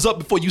name comes up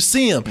before you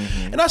see him.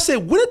 Mm-hmm. And I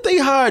said, when did they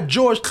hire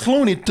George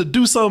Clooney to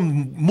do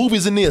some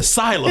movies in the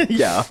asylum?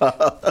 Yeah.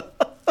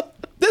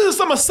 This is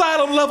some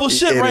asylum level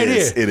shit right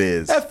here. It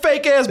is. That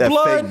fake ass blood.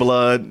 That fake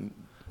blood.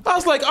 I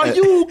was like, are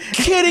you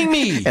kidding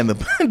me? And the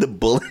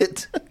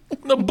bullet.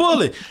 The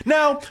bullet.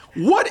 Now,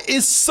 what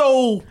is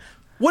so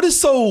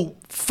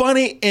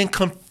funny and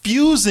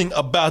confusing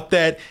about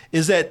that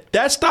is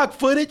that stock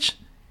footage,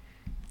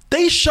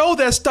 they show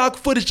that stock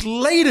footage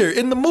later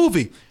in the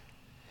movie.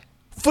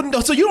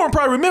 So you don't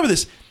probably remember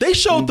this. They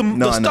showed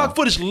the stock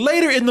footage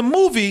later in the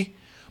movie.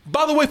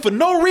 By the way, for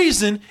no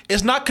reason,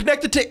 it's not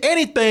connected to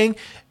anything.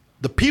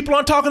 The people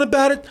aren't talking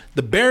about it.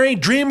 The bear ain't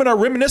dreaming or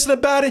reminiscing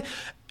about it.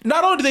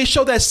 Not only do they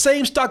show that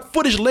same stock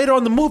footage later on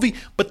in the movie,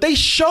 but they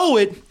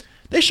show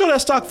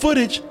that stock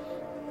footage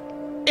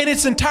in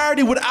its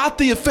entirety without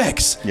the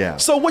effects. Yeah.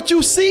 So what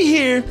you see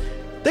here,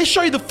 they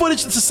show you the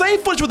footage. It's the same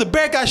footage where the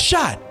bear got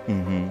shot.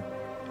 Mm-hmm.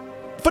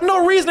 For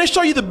no reason, they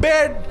show you the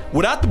bear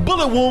without the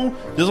bullet wound.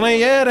 Just like,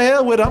 yeah, the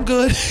hell with it, I'm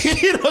good.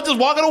 Just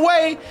walking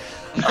away.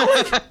 I'm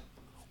like,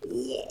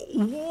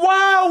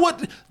 wow,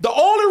 what? The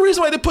only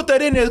reason why they put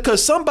that in there is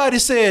because somebody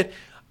said,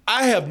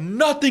 I have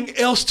nothing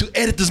else to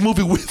edit this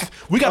movie with.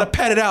 We got to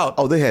pad it out.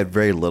 Oh, they had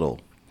very little.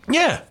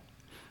 Yeah.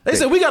 They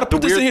said, we got to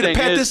put this in here to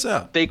pad this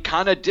out. They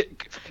kind of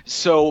did.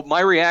 So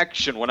my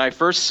reaction when I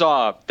first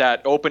saw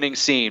that opening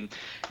scene,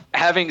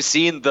 having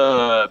seen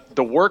the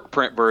work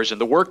print version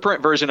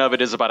of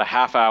it is about a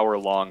half hour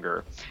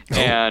longer.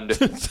 And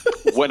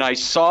when I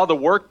saw the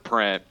work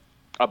print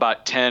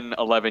about 10,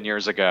 11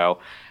 years ago,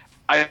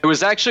 I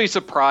was actually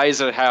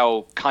surprised at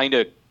how kind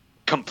of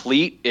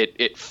complete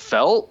it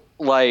felt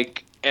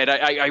like. And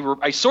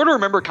I sort of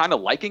remember kind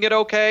of liking it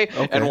okay,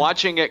 and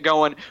watching it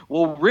going,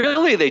 well,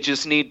 really, they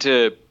just need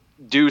to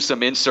do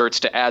some inserts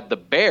to add the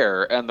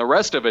bear, and the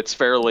rest of it's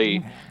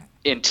fairly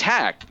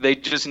intact. They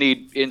just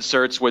need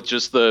inserts with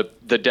just the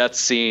death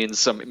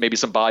scenes, maybe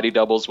some body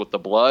doubles with the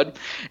blood.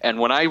 And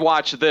when I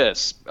watched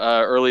this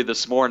early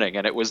this morning,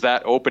 and it was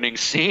that opening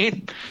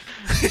scene,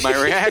 my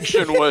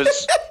reaction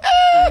was,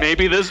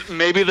 maybe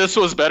this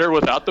was better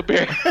without the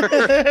bear.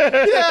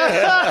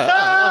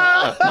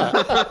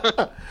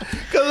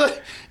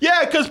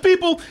 Because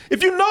people,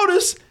 if you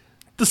notice,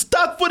 the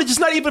stock footage is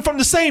not even from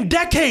the same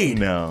decade.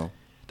 No.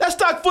 That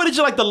stock footage,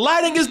 like the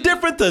lighting is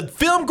different, the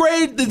film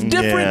grade is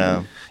different.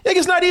 Yeah. Like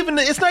it's not even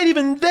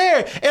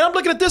there. And I'm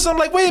looking at this, I'm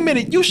like, wait a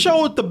minute, you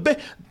showed the bear.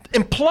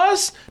 And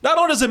plus, not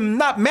only does it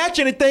not match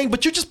anything,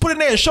 but you just put it in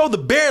there and show the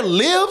bear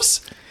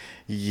lives.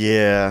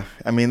 Yeah,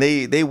 I mean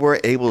they were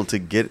able to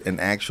get an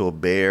actual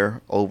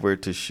bear over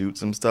to shoot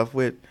some stuff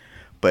with,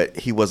 but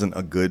he wasn't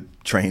a good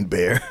trained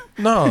bear.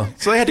 No,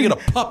 so they had to get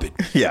a puppet.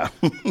 Yeah,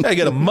 they had to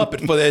get a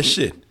Muppet for that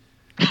shit.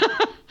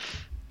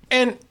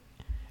 And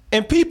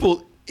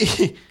people,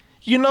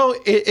 you know,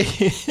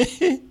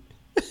 you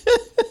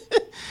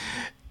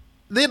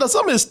know,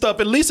 some of this stuff,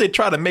 at least they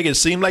try to make it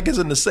seem like it's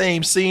in the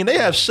same scene. They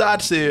have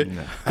shots here,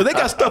 but they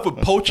got stuff with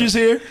poachers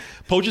here.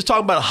 Poachers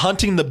talking about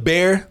hunting the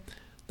bear.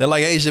 They're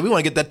like, hey, shit, we want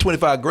to get that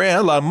 25 grand.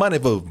 That's a lot of money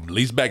for, at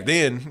least back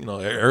then, you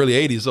know, early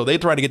 80s. So they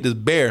trying to get this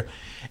bear.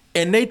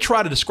 And they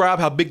try to describe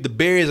how big the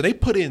bear is. And they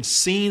put in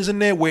scenes in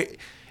there where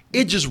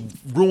it just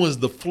ruins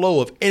the flow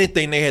of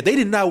anything they had. They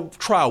did not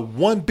try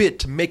one bit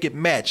to make it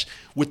match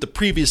with the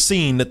previous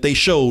scene that they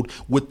showed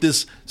with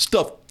this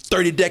stuff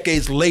 30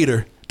 decades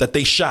later that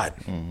they shot.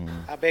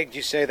 Mm-hmm. How big did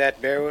you say that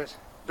bear was?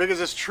 Big as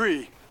this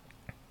tree.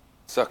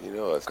 Suck, you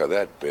know, if it's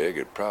that big,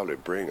 it'd probably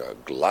bring a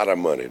lot of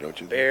money, don't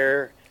you think?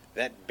 Bear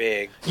that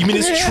big. You mean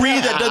this tree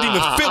that doesn't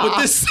even fit with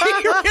this scene?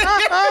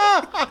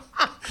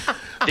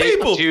 They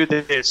do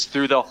this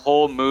through the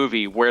whole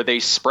movie where they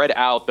spread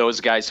out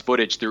those guys'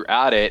 footage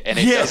throughout it, and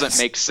it doesn't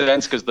make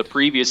sense because the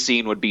previous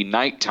scene would be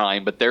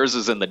nighttime, but theirs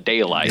is in the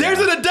daylight. Theirs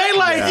in the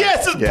daylight,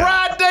 yes, it's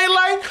broad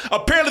daylight.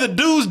 Apparently the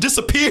dudes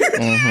disappeared.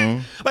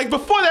 Mm-hmm. Like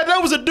before that, there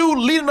was a dude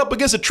leaning up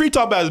against a tree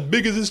talking about as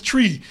big as this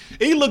tree.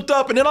 And he looked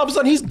up, and then all of a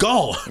sudden he's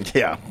gone.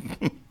 Yeah.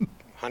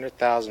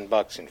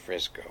 $100,000 in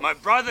Frisco. My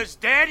brother's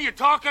dead? You're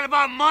talking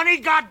about money?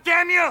 God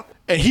damn you!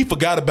 And he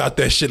forgot about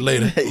that shit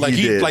later. Like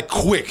he did. like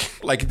quick.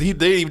 Like they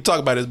didn't even talk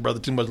about his brother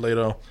too much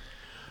later on.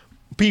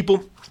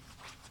 People,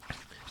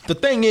 the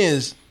thing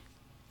is,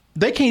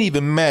 they can't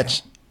even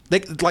match.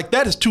 They like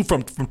that is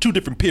from two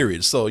different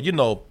periods. So you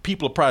know,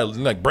 people are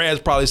probably like Brad's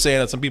probably saying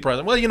that. Some people are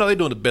like, well, you know, they're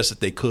doing the best that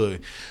they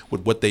could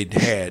with what they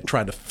had,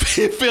 trying to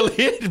fill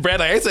it. Brad,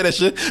 I ain't say that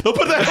shit. Don't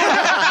put that.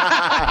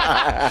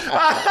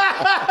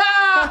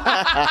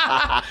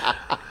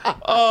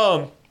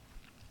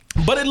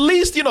 But at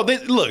least, you know,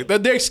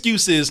 their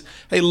excuse is,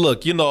 hey,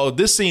 look, you know,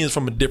 this scene is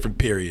from a different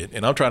period,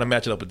 and I'm trying to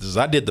match it up with this.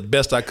 I did the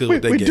best I could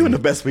with that game. We're doing the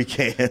best we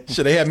can.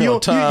 Should they have me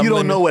on time? You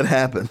don't know what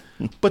happened.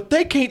 But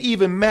they can't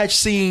even match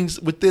scenes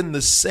within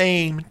the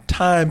same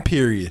time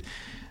period.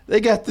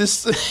 They got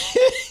this.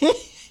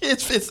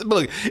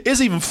 Look,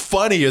 it's even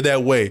funnier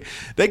that way.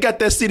 They got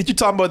that scene that you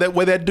talking about, that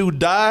where that dude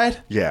died.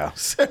 Yeah.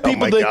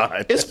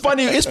 God. It's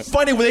funny. It's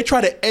funny when they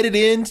try to edit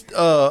in.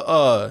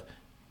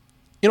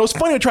 You know, it's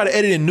funny to try to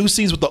edit in new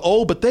scenes with the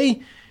old, but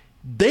they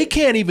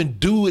can't even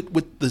do it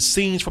with the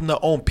scenes from their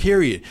own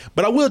period.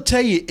 But I will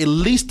tell you, at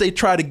least they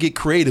try to get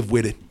creative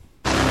with it.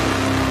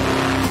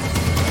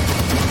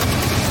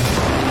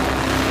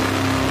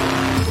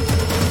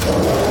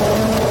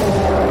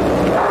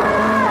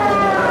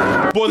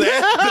 Boy, the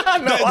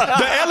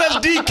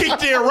LSD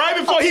kicked in right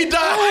before he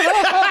died.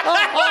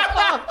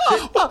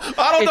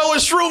 I don't know what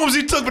shrooms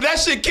he took, but that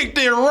shit kicked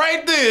in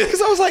right there.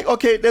 Because I was like,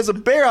 okay, there's a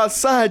bear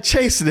outside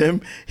chasing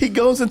him. He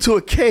goes into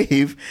a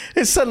cave,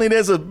 and suddenly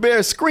there's a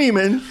bear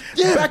screaming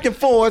back and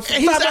forth.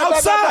 And he's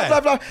outside.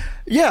 Blah, blah, blah.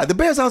 Yeah, the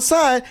bear's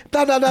outside.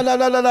 Blah, blah, blah, blah,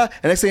 blah, blah.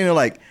 And next thing you're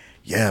like,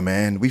 yeah,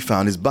 man, we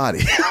found his body.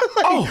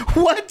 Like,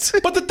 what?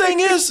 But the thing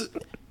is,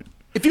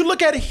 if you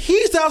look at it,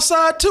 he's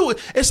outside too.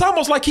 It's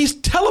almost like he's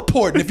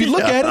teleporting if you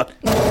look at it.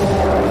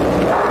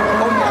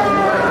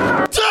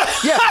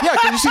 Yeah,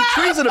 because you see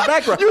trees in the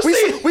background.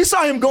 We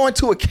saw him going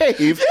to a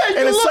cave, and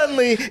then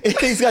suddenly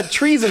he's got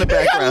trees in the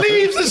background. He got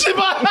leaves and shit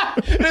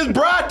behind. It's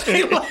broad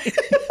daylight.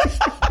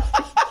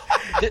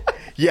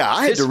 Yeah,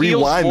 I had to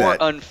rewind feels more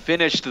that.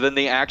 unfinished than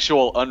the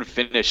actual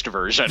unfinished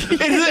version.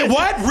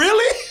 What?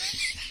 Really?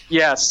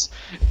 Yes,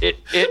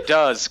 it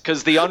does,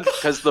 because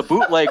the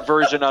bootleg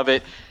version of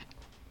it,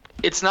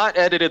 it's not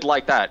edited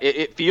like that.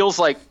 It feels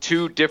like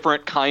two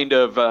different kind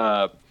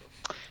of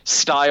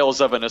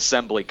styles of an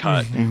assembly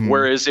cut. Mm-hmm.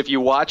 Whereas if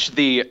you watch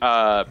the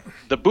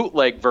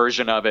bootleg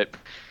version of it,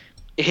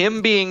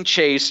 him being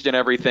chased and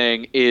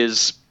everything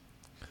is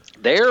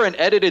there and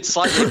edited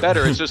slightly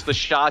better. It's just the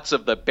shots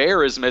of the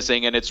bear is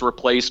missing, and it's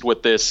replaced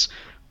with this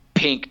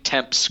pink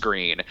temp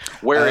screen.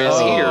 Whereas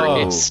here,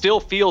 it still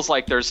feels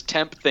like there's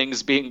temp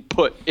things being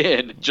put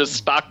in, just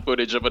stock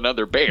footage of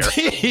another bear.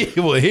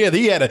 Well, here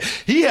he had a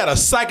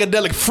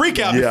psychedelic freak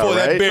out before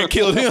that bear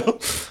killed him.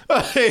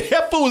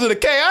 That fool was in a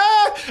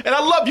cave. And I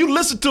love you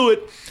listen to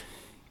it.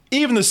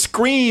 Even the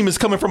scream is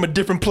coming from a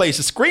different place.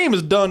 The scream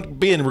is done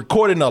being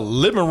recorded in a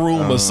living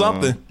room or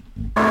something.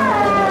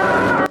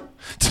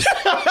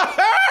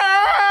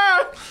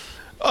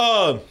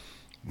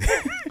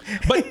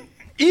 But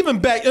even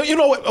back, you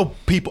know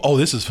what? People,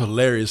 this is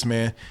hilarious,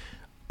 man.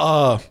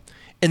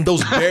 And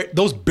those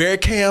bear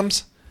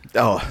cams.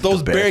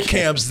 Those bear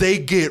cams, they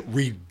get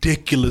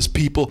ridiculous,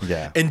 people.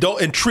 Yeah.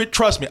 And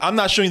trust me, I'm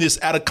not showing this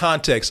out of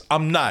context.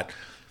 I'm not.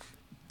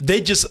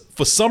 they just,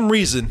 for some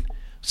reason,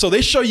 so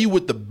they show you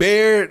with the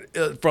bear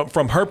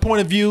from her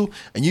point of view,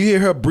 and you hear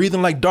her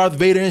breathing like Darth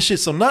Vader and shit.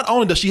 So not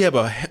only does she have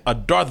a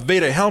Darth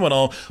Vader helmet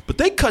on, but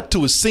they cut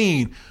to a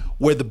scene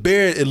where the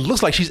bear, it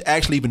looks like she's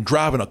actually even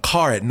driving a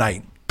car at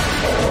night.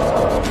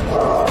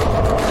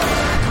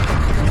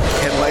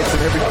 Headlights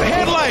and everything.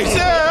 Headlights,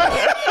 yeah.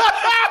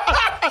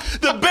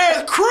 The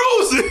bear's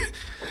cruising.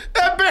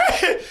 That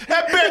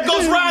bear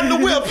goes riding the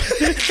whip.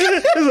 It's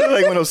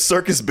like one of those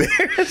circus bears.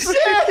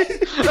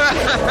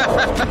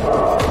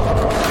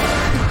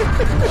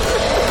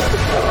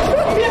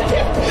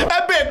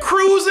 That bear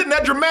cruising,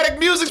 that dramatic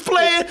music's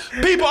playing.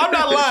 People, I'm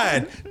not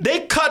lying.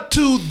 They cut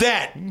to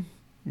that.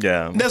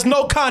 Yeah. There's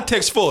no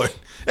context for it.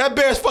 That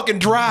bear's fucking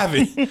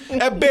driving.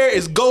 That bear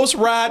is ghost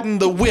riding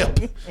the whip.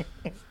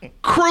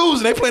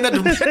 Cruising. They playing that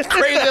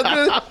crazy.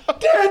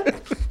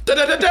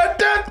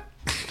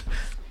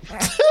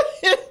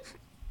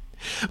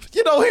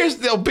 You know, here's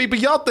the people.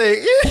 Y'all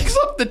think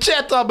the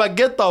chat talking about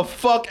get the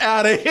fuck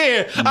out of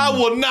here. I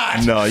will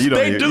not. No, you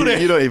don't.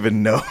 You don't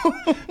even know.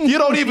 You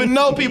don't even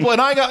know people. And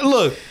I ain't got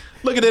look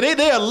at it.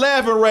 They are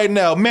laughing right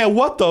now, man.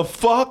 What the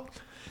fuck?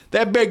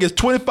 That bear gets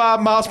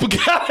 25 miles per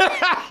gallon.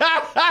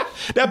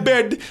 That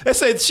bear. They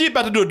say she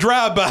about to do a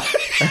drive-by.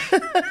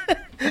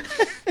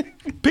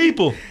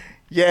 People.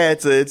 Yeah,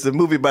 it's a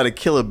movie about a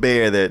killer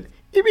bear. That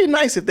it'd be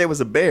nice if there was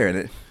a bear in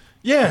it.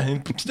 Yeah,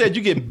 instead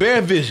you get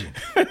bear vision.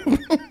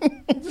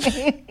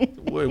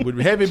 With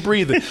heavy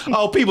breathing.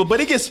 Oh, people,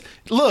 but it gets,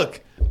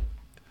 look,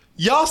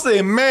 y'all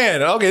say,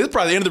 man, okay, this is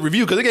probably the end of the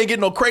review because it can't get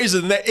no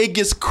crazier than that. It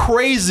gets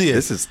crazier.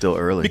 This is still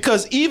early.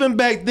 Because even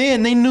back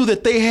then, they knew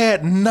that they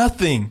had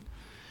nothing.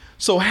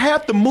 So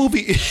half the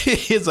movie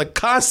is a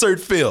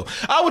concert film.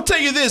 I will tell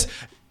you this.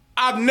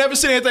 I've never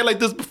seen anything like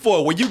this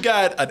before, where you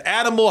got an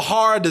animal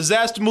horror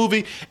disaster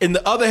movie and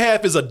the other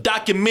half is a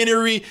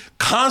documentary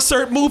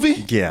concert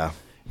movie. Yeah.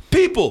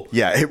 People.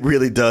 Yeah, it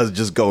really does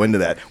just go into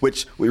that.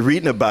 Which we're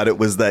reading about it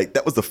was like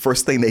that was the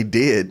first thing they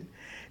did.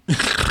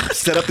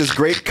 Set up this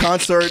great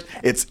concert.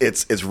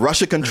 It's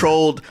Russia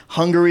controlled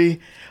Hungary.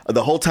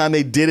 The whole time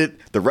they did it,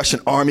 the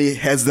Russian army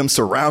has them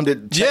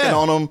surrounded, checking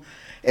on them,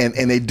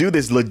 and they do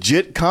this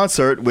legit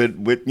concert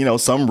with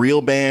some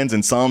real bands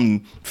and some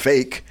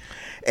fake.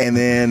 And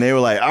then they were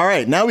like, all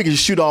right, now we can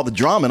just shoot all the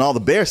drama and all the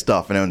bear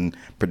stuff. And then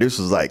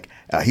producer was like,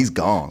 he's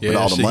gone with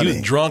all the money. He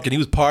was drunk and he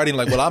was partying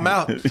like, well, I'm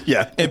out.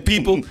 Yeah. And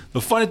people, the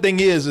funny thing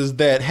is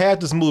that half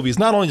this movie is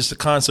not only just a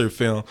concert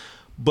film,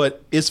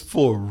 but it's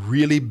for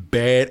really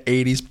bad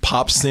 80s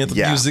pop synth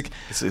music.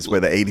 It's where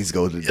the 80s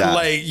go to die.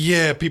 Like,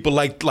 yeah, people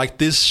like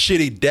this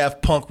shitty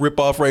Daft Punk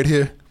ripoff right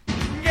here.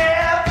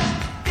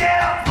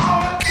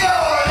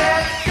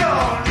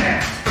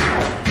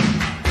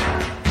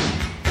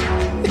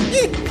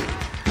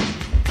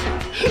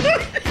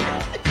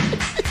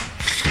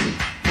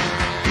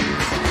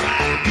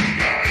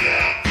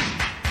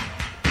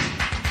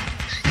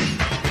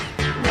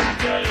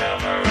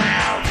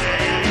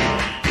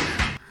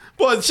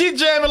 Boy, she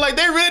jamming like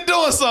they really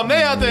doing something.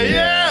 They out there,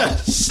 yeah.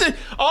 Shit.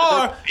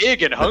 Or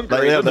big and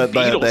hungry. The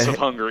Beatles of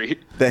Hungary.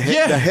 The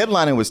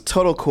headliner was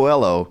Toto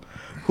Coelho,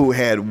 who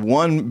had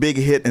one big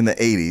hit in the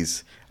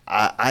 80s,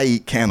 I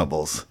Eat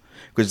Cannibals.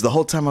 Which the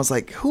whole time I was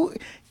like, who?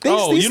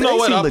 You know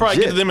what? I'll probably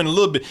get to them in a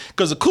little bit.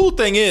 Because the cool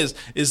thing is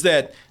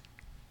that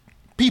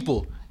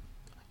people,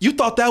 you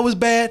thought that was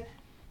bad?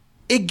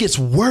 It gets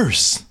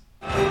worse.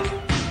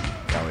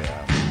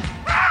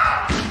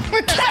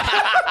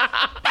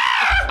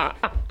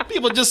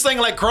 People just sing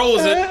like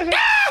crows. And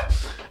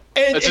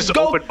that's just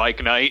open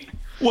mic night.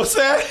 What's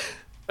that?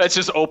 That's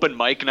just open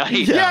mic night.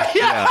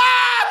 Yeah.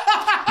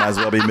 Might as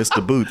well be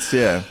Mr. Boots,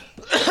 yeah.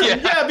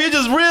 Yeah, be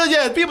just real.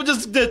 Yeah, people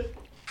just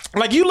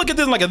like you look at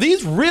this like, are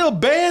these real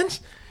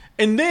bands?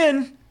 And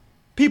then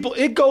people,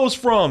 it goes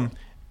from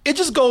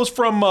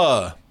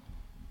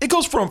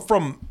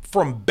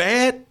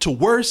bad to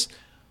worse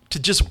to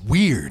just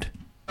weird.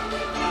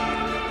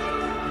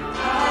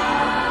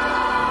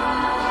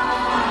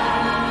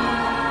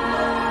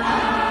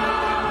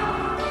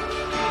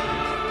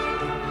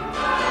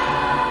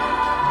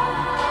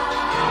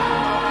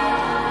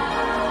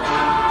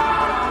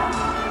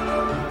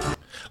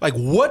 Like,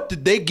 what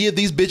did they give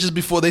these bitches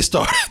before they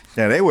started?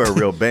 Yeah, they were a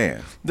real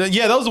band.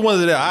 Yeah, those are the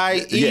ones that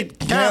I eat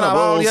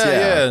cannibals.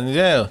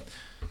 Yeah.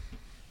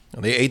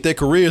 They ate their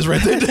careers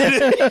right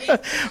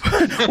there.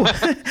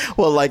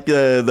 Well, like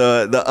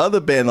the other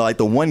band, like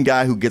the one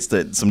guy who gets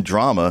some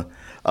drama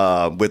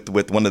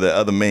with one of the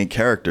other main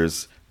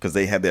characters, because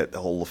they had that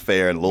whole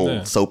affair and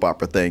little soap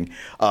opera thing.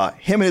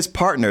 Him and his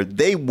partner,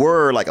 they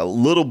were like a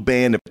little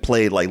band that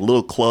played like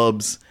little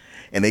clubs,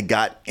 and they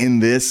got in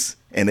this.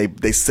 And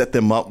they set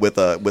them up with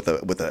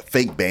a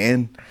fake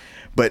band,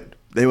 but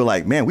they were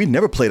like, man, we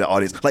never played an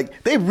audience.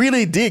 Like, they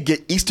really did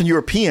get Eastern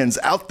Europeans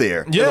out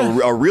there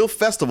at a real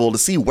festival to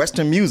see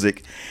Western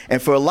music, and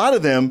for a lot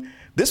of them,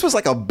 this was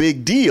like a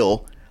big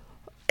deal,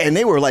 and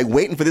they were like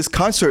waiting for this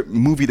concert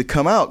movie to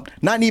come out,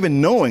 not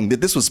even knowing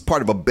that this was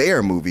part of a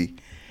bear movie,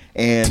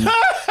 and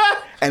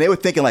and they were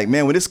thinking like,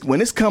 man, when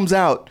this comes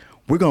out,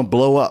 we're gonna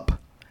blow up,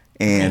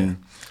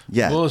 and.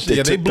 Yeah,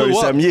 bullshit. they took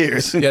 37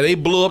 years. Yeah, they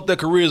blew up their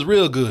careers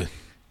real good.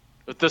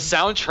 The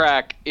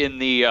soundtrack in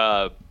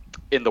the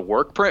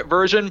work print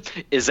version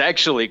is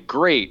actually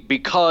great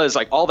because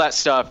like all that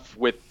stuff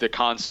with the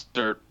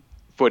concert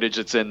footage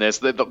that's in this,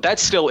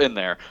 that's still in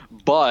there.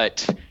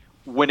 But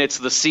when it's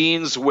the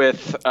scenes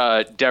with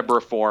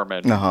Deborah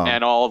Foreman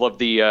and all of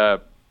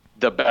the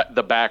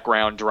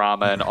background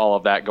drama and all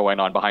of that going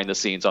on behind the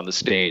scenes on the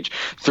stage,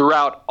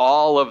 throughout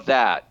all of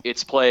that,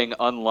 it's playing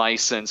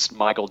unlicensed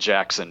Michael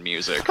Jackson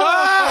music.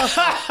 Yeah.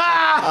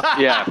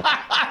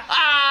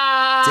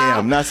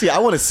 Damn. Now, see, I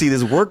want to see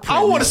this work print.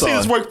 I want to see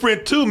this work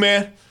print too,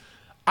 man.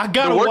 I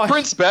gotta watch. The work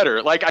print's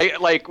better.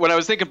 Like when I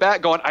was thinking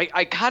back, going,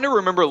 I kind of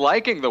remember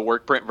liking the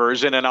work print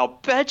version, and I'll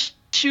bet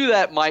you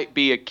that might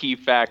be a key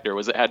factor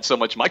was it had so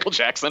much Michael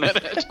Jackson in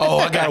it. Oh,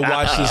 I gotta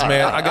watch this,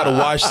 man. I gotta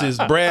watch this.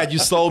 Brad, you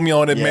sold me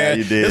on it, man.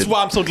 You did. That's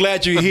why I'm so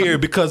glad you're here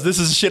because this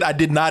is shit I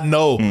did not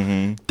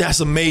know. That's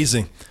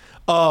amazing.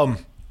 Brad,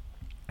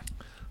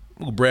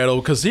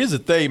 because here's the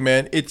thing,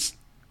 man. It's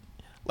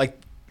like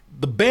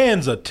the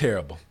bands are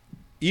terrible.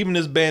 Even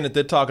this band that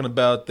they're talking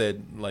about that,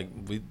 like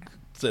we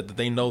said that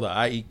they know the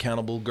I Eat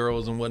Cannibal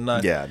Girls and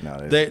whatnot. Yeah, no,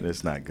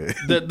 it's not good.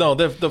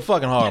 They're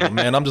fucking horrible,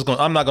 man. I'm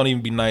not gonna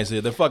even be nice here.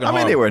 They're fucking horrible.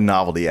 I mean, they were a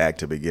novelty act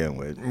to begin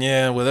with.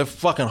 Yeah, well, they're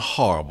fucking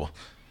horrible.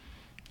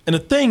 And the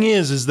thing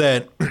is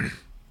that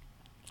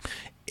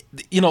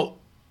you know,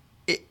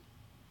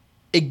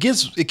 it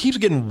keeps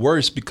getting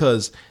worse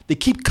because they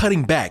keep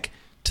cutting back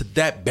to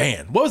that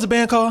band. What was the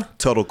band called?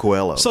 Total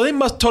Coelho. So they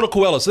must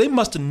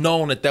have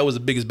known that was the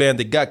biggest band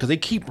they got because they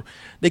keep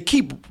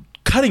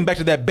cutting back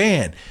to that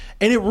band,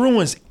 and it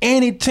ruins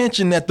any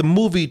tension that the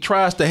movie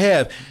tries to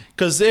have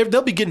because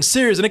they'll be getting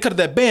serious and they cut to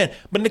that band.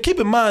 But keep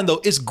in mind though,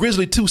 it's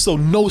Grizzly 2, so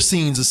no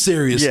scenes are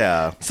serious.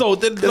 Yeah. So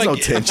there's no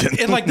tension.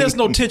 And like there's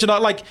no tension.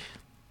 Like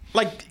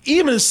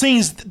even in the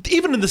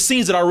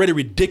scenes that are already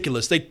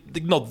ridiculous, they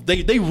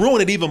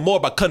ruin it even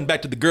more by cutting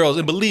back to the girls.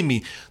 And believe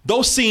me,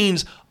 those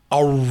scenes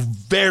are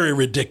very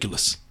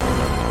ridiculous. It's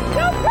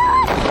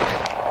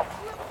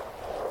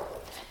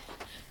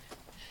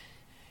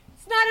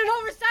not an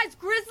oversized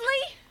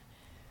grizzly.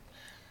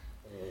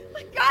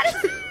 My God,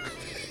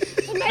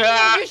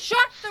 maybe you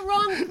shot the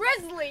wrong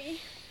grizzly.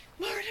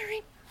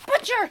 Murdering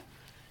butcher.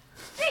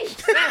 See,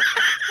 the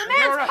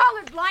man's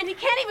colorblind. He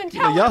can't even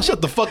tell. Y'all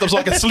shut the fuck up so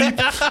I can sleep.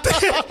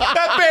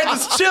 That man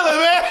is chilling,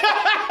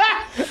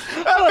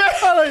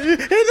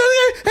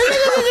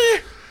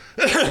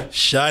 man.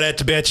 Shot at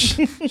the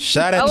bitch.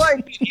 Shot at. I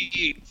like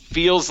he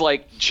feels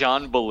like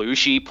John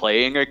Belushi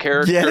playing a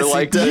character Yes,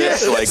 like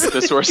this, like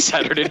this sort of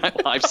Saturday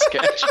Night Live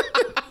sketch.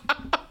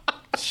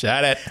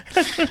 Shot at.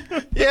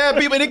 Yeah,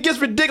 people, and it gets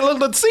ridiculous.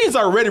 The scene's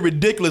already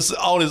ridiculous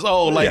on its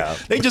own. Like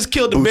they just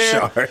killed the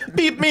bear.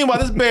 Meanwhile,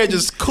 this bear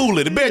just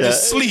cooling. The bear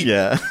just sleep.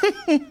 Yeah.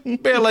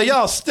 Bear like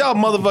y'all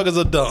motherfuckers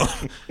are dumb.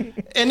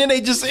 And then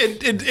they just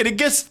it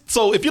gets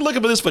so if you're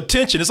looking for this for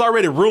tension, it's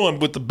already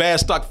ruined with the bad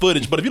stock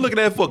footage. But if you're looking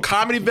at it for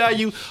comedy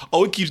value,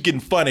 it keeps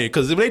getting funny.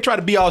 Because if they try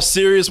to be all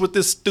serious with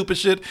this stupid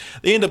shit,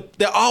 they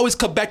always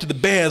come back to the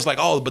bands like,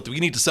 but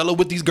we need to settle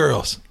with these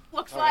girls.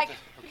 Looks like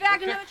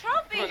back another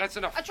trophy. Well, that's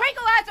enough. A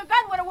tranquilizer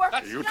gun would have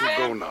worked. You two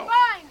go now.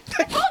 Fine.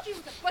 I told you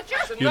it was a butcher.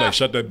 You like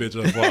shut that bitch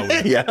up.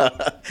 Yeah.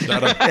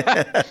 Shut up.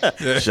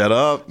 Yeah. Shut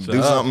up.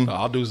 Do something.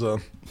 I'll do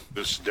something.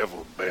 This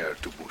devil bear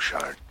to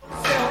Bouchard.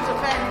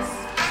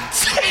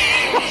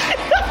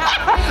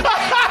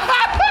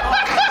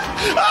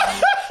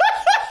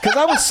 Because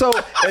I was so,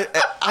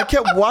 I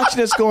kept watching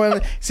this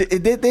going,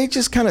 did they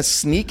just kind of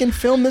sneak and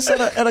film this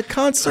at a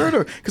concert?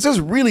 Or because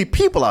there's really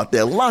people out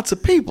there, lots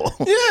of people.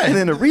 Yeah. And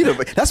then to read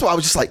it, that's why I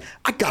was just like,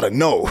 I gotta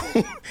know.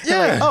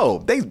 Yeah.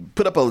 Like, they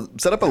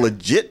set up a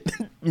legit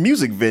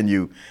music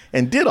venue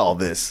and did all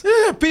this.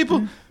 Yeah,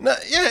 people.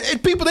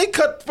 And people, they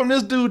cut from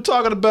this dude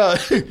talking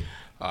about,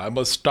 I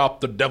must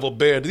stop the devil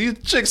bear.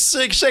 These chicks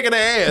shaking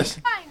their ass.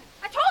 Fine.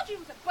 I told you it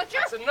was a butcher.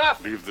 That's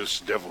enough. Leave this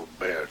devil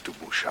bear to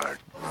Bouchard.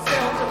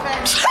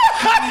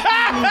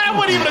 I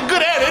wasn't even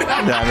good at it.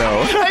 I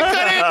know.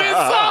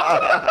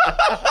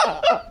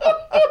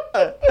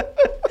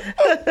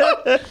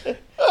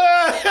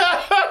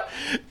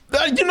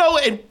 You know,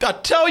 and I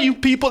tell you,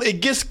 people,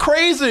 it gets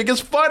crazier. It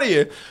gets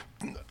funnier.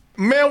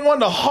 Man, one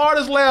of the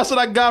hardest laughs that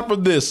I got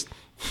from this.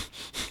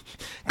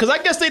 Because I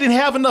guess they didn't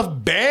have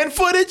enough band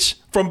footage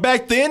from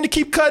back then to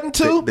keep cutting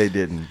to. They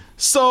didn't.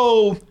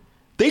 So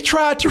they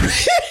tried to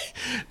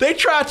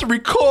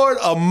record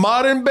a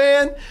modern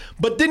band,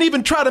 but didn't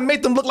even try to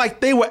make them look like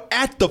they were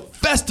at the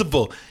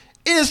festival.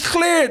 It is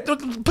clear.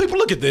 People,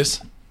 look at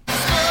this.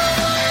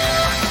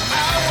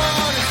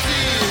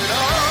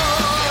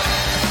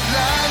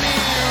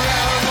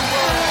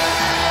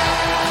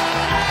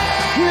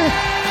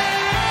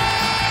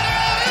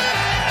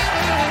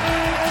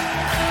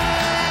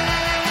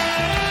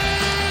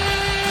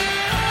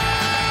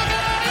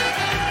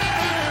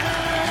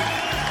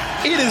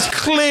 It is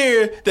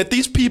clear that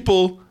these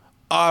people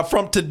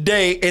from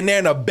today, and they're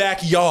in a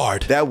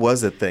backyard. That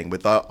was the thing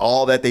with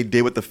all that they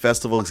did with the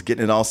festivals,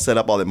 getting it all set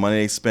up, all the money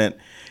they spent.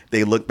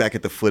 They looked back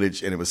at the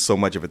footage, and it was so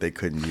much of it they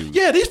couldn't use.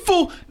 Yeah, these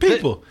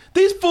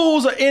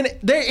fools are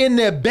they're in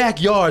their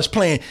backyards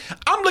playing.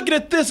 I'm looking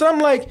at this, and I'm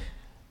like,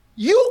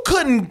 you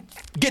couldn't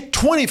get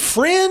 20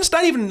 friends,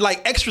 not even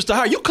like extras to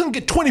hire. You couldn't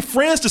get 20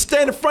 friends to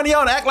stand in front of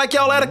y'all and act like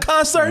y'all at a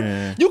concert.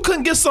 Yeah. You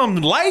couldn't get some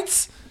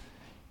lights.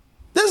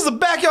 This is a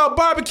backyard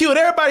barbecue, and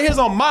everybody here's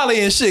on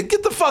Molly and shit.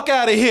 Get the fuck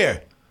out of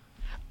here.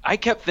 I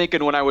kept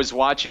thinking when I was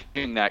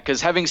watching that,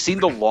 because having seen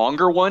the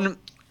longer one,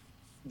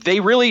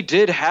 they really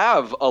did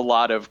have a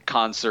lot of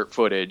concert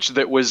footage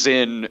that was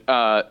in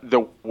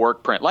the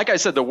work print. Like I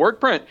said, the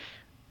work print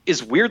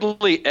is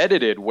weirdly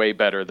edited way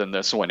better than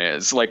this one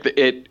is. Like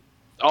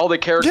all the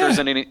characters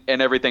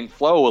and everything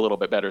flow a little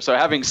bit better. So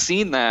having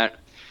seen that,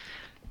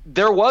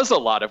 there was a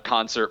lot of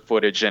concert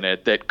footage in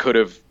it that could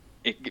have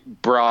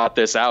brought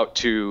this out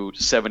to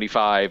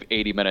 75,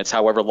 80 minutes,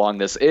 however long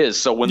this is.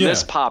 So when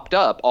this popped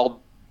up,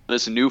 all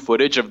this new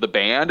footage of the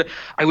band,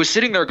 I was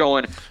sitting there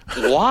going,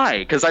 why?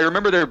 Because I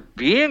remember there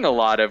being a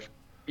lot of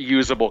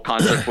usable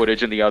concert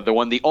footage in the other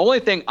one. The only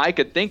thing I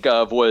could think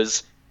of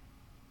was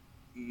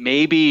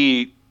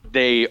maybe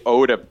they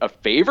owed a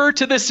favor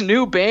to this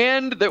new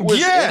band that was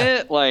in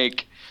it.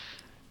 Like,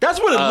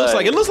 that's what it looks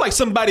like. It looks like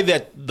somebody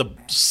that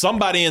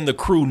somebody in the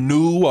crew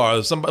knew,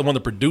 or one of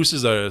the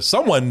producers or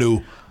someone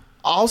knew.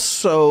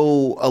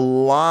 Also, a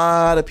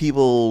lot of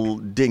people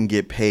didn't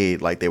get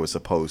paid like they were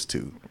supposed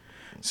to.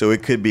 So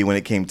it could be when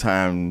it came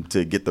time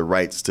to get the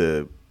rights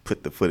to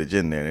put the footage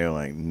in there, they're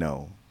like,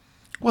 no.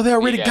 Well, they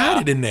already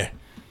got it in there.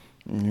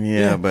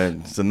 Yeah, but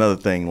it's another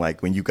thing,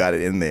 like when you got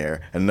it in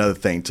there, another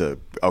thing to,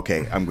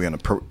 okay, I'm going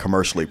to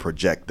commercially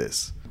project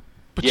this.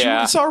 But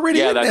it's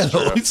already in there.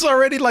 It's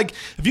already like,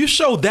 if you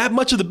show that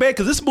much of the band,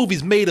 because this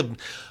movie's made of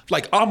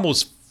like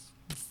almost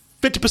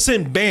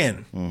 50%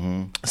 band.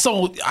 Mm-hmm.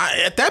 So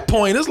at that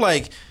point, it's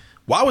like,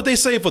 why would they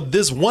say for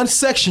this one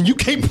section you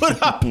can't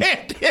put our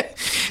band in?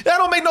 That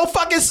don't make no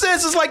fucking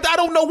sense. It's like, I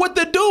don't know what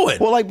they're doing.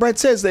 Well, like Brett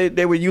says,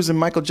 they were using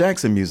Michael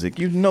Jackson music.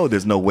 You know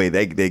there's no way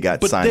they got signed off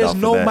for that. But there's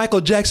no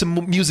Michael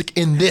Jackson music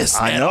in this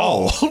at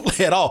all.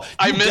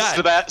 I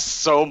missed that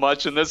so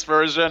much in this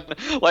version.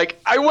 Like,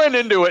 I went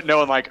into it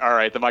knowing, like, all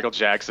right, the Michael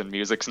Jackson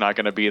music's not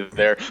going to be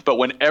there. But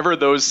whenever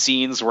those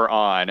scenes were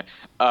on,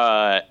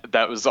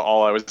 that was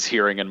all I was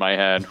hearing in my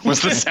head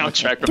was the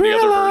soundtrack from the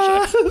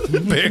other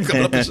version. Bear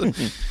coming up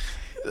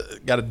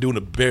got to do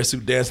the bear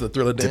suit dance, the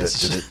Thriller dance.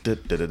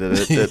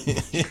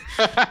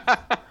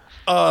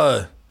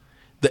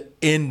 The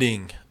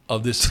ending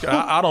of this,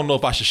 I don't know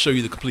if I should show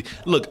you the complete.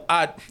 Look,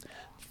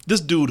 this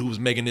dude who was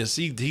making this,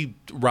 he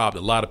robbed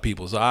a lot of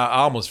people. So I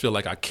almost feel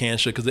like I can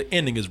show, because the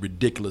ending is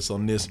ridiculous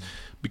on this,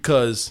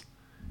 because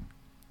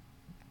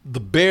the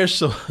bear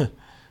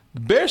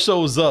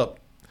shows up,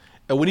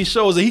 and when he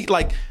shows it, he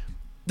like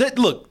that.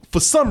 Look. For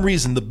some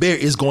reason, the bear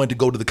is going to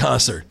go to the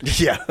concert.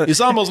 Yeah.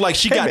 It's almost like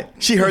she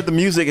heard the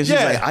music and she's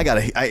like,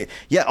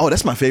 oh,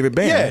 that's my favorite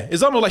band. Yeah.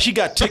 It's almost like she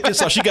got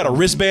tickets or she got a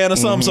wristband or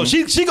something.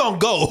 Mm-hmm. So she going to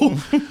go.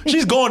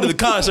 She's going to the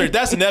concert.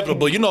 That's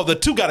inevitable. You know, the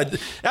two got to.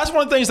 That's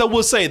one of the things I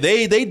will say.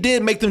 They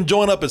did make them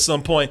join up at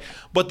some point.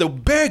 But the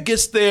bear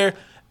gets there.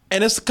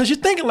 And it's because you're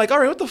thinking like, all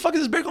right, what the fuck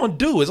is this bear going to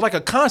do? It's like a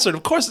concert.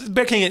 Of course, this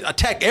bear can't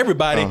attack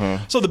everybody. Uh-huh.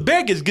 So the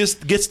bear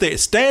gets there,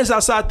 stands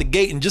outside the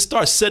gate, and just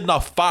starts setting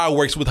off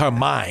fireworks with her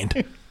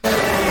mind.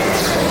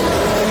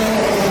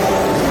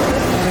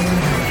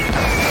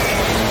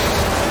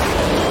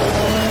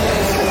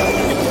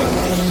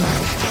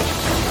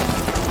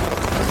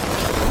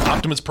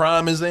 Optimus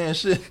Prime is there and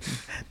shit.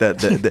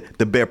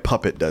 The bear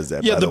puppet does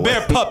that. Yeah, the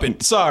bear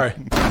puppet. Sorry.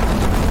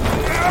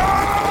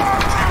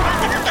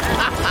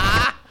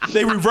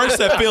 They reversed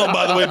that film,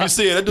 by the way, if you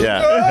see it.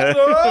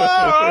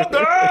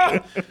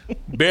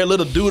 Bear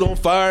little dude on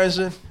fire and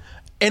shit.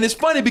 And it's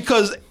funny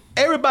because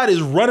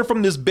everybody's running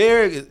from this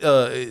bear,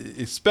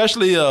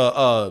 especially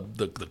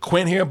the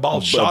Quinn here,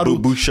 Bouchard,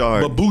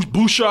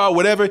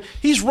 whatever.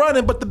 He's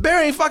running, but the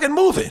bear ain't fucking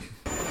moving.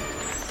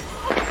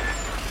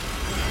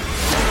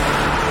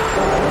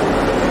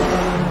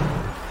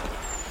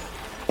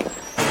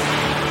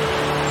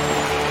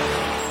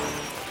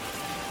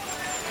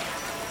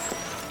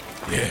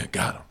 Yeah,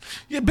 got him.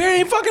 Yeah, bear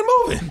ain't fucking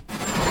moving.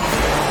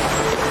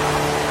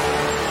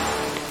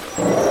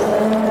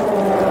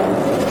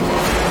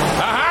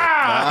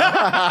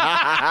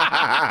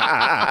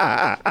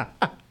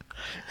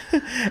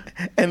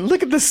 And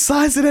look at the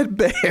size of that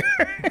bear.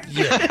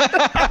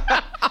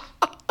 Yeah.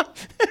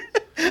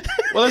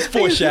 Well, it's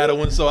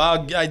foreshadowing, so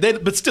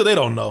but still, they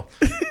don't know.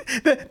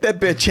 That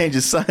bear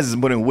changes sizes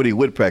more than Woody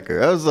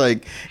Woodpecker. I was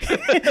like,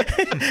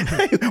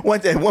 at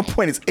one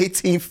point it's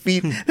 18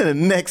 feet, and the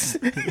next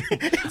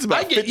it's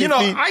about 50 feet.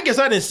 I guess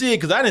I didn't see it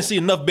because I didn't see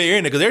enough bear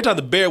in it. Because every time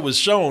the bear was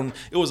shown,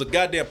 it was a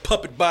goddamn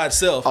puppet by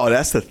itself. Oh,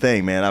 that's the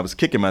thing, man. I was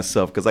kicking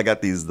myself because I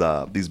got these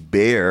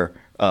bear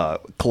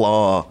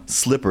claw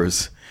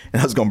slippers. And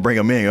I was gonna bring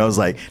them in. I was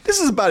like, "This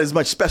is about as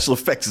much special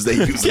effects as they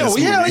use." Yo,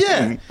 hell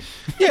yeah,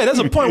 yeah. There's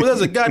a point where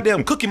there's a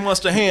goddamn Cookie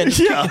Monster hand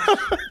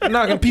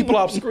knocking people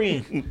off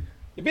screen.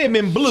 If it had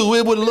been blue,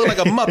 it would look like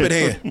a Muppet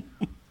hand.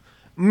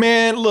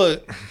 Man,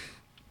 look,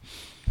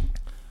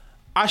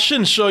 I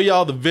shouldn't show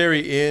y'all the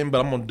very end, but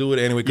I'm gonna do it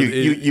anyway.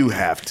 You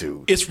have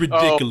to. It's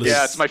ridiculous. Oh,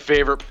 yeah, it's my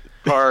favorite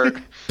part.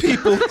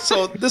 People.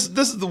 So this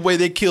is the way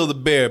they kill the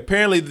bear.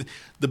 Apparently,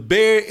 the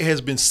bear has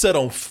been set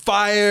on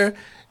fire.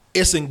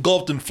 It's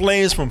engulfed in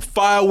flames from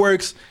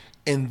fireworks,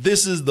 and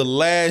this is the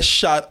last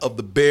shot of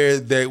the bear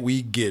that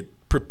we get.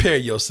 Prepare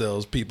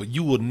yourselves, people.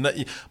 You will not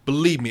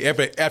believe me.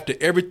 After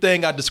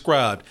everything I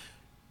described,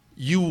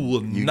 you will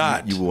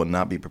not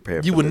be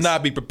prepared. You will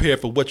not be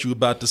prepared for what you're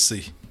about to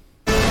see.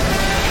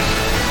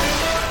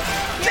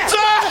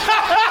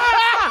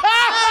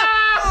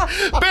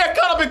 Bear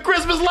caught up in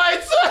Christmas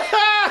lights.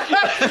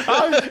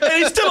 And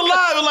he's still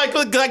alive. And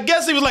like, I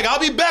guess he was like, I'll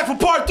be back for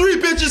part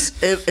 3, bitches.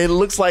 It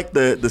looks like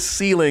the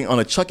ceiling on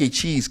a Chuck E.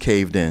 Cheese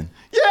caved in.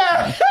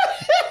 Yeah.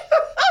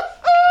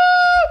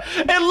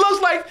 It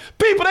looks like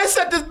people, they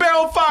set this bear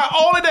on fire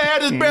only to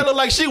have this bear look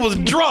like she was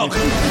drunk.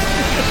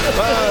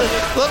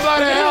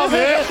 Somebody help me.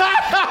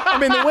 I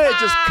mean, the way it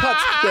just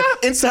cuts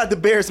inside the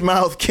bear's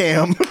mouth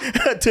cam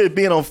to it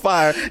being on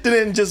fire, to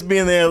then just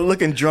being there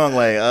looking drunk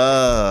like,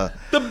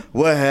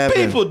 what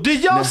happened? People,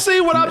 did y'all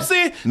see what I'm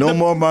seeing? No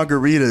more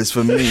margaritas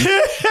for me.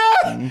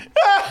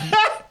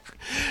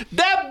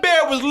 That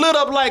bear was lit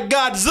up like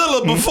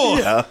Godzilla before.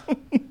 Yeah.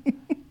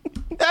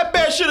 That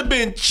bear should have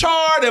been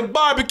charred and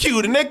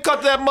barbecued, and they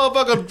cut that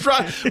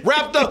motherfucker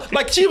wrapped up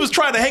like she was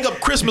trying to hang up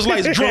Christmas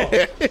lights drunk.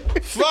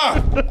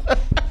 Fuck.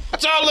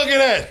 What y'all looking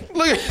at?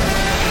 Look at.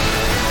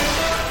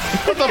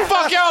 What the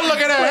fuck y'all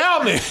looking at?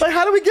 Help me. Like,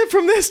 how do we get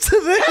from this to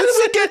this? How did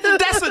we get to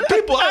that's the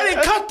people? I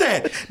didn't cut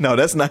that. No,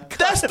 that's not cut.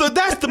 That's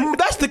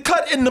the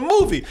cut in the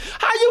movie.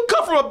 How you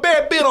come from a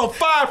bear being on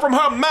fire from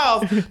her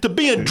mouth to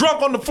being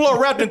drunk on the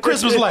floor wrapped in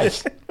Christmas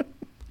lights?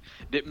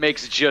 It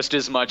makes just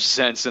as much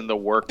sense in the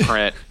work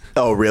print.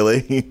 Oh,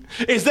 really?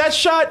 Is that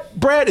shot,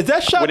 Brad? Is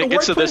that shot when in the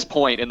work it gets to print? this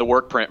point in the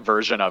work print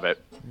version of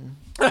it?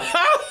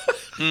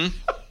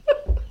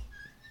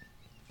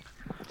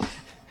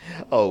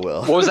 Oh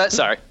well. What was that?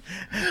 Sorry.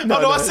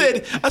 No. I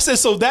said.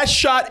 So that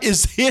shot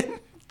is in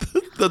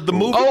the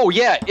movie. Oh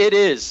yeah, it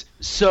is.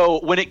 So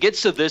when it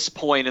gets to this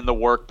point in the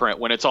work print,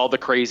 when it's all the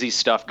crazy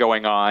stuff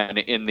going on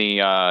in the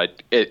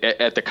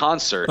at the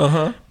concert.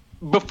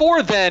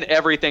 Before then,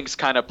 everything's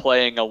kind of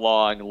playing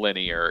along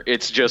linear.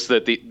 It's just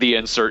that the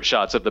insert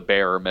shots of the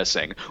bear are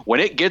missing. When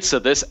it gets to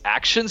this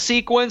action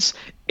sequence,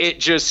 it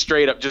just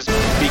straight up just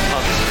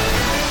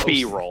becomes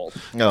B-roll.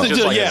 Oh.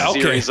 Just like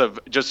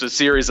a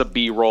series of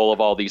B-roll of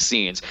all these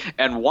scenes.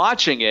 And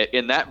watching it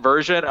in that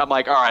version, I'm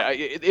like, all right,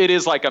 it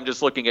is like I'm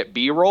just looking at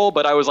B-roll,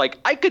 but I was like,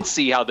 I could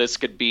see how this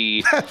could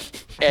be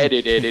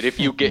edited if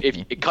you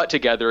cut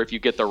together, if you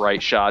get the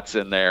right shots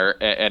in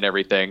there and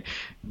everything.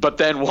 But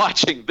then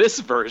watching this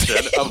version,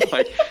 I'm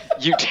like,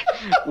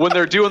 when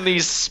they're doing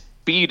these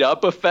speed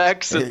up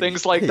effects and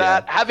things like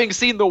that, having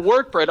seen the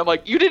work print, I'm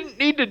like, you didn't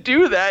need to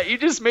do that. You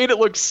just made it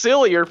look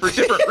sillier for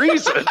different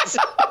reasons.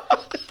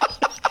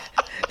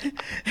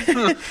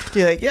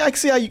 Yeah, I can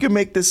see how you can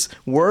make this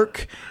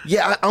work.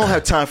 Yeah, I don't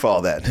have time for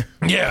all that.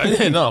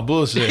 Yeah, no,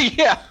 bullshit.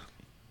 Yeah,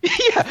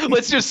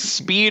 let's just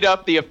speed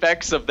up the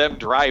effects of them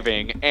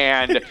driving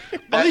and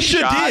that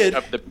shot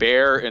of the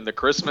bear and the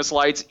Christmas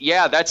lights.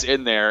 Yeah, that's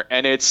in there,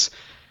 and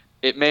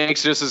it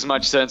makes just as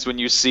much sense when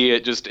you see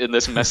it just in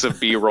this mess of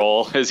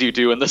B-roll as you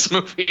do in this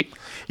movie.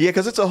 Yeah,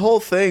 because it's a whole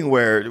thing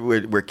where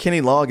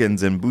Kenny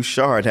Loggins and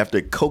Bouchard have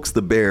to coax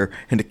the bear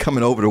into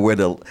coming over to where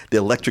the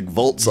electric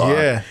volts are.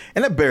 Yeah.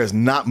 And that bear is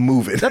not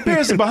moving. That bear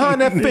is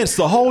behind that fence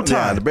the whole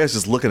time. Yeah, the bear's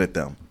just looking at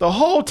them. The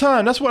whole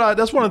time. That's one of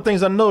the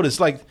things I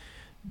noticed. Like,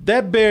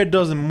 that bear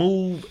doesn't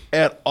move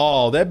at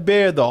all. That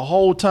bear the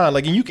whole time.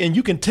 Like, and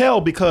you can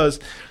tell because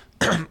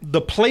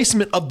the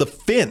placement of the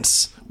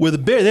fence where the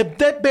bear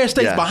that bear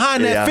stays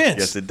behind that fence.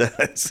 Yes, it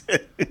does.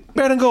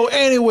 Bear don't go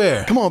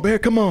anywhere. Come on, bear,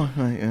 come on.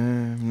 Like,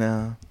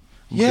 no.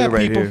 Yeah,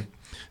 right people. Here.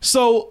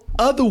 So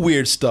other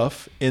weird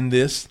stuff in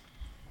this,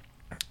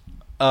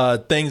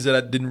 things that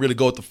I didn't really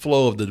go with the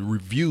flow of the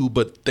review,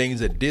 but things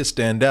that did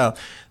stand out.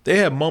 They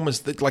have moments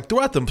that, like,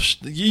 throughout them,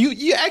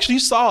 you actually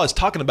saw us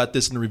talking about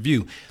this in the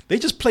review. They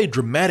just play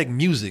dramatic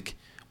music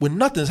when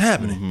nothing's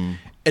happening.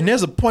 And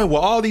there's a point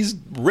where all these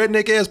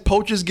redneck ass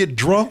poachers get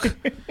drunk,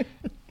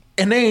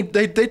 and they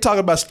talk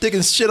about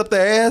sticking shit up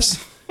their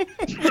ass.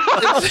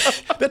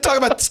 They're talking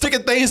about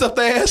sticking things up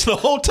their ass the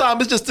whole time.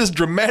 It's just this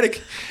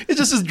dramatic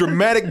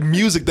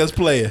music that's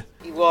playing.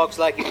 He walks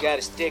like he's got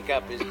a stick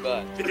up his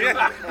butt.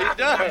 Yeah, he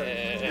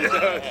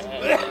does.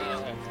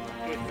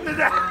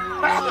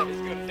 He's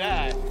gonna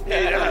die.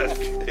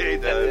 He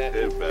does.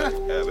 In fact,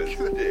 have a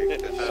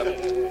stick.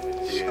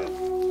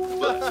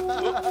 I'm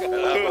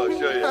gonna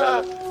show you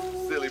how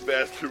silly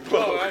bastard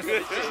walks. You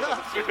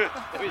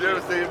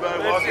ever see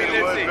anybody walking in the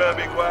woods trying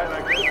to be quiet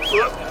like this?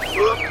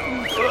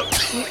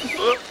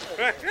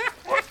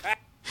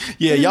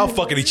 Yeah, y'all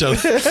fucking each other.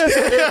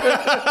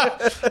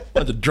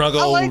 Bunch of drunk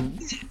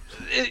old.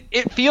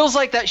 It feels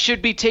like that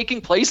should be taking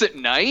place at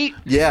night.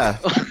 Yeah.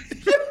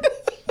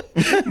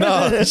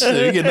 No,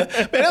 shit, man,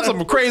 that's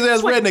some crazy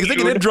ass rednecks. They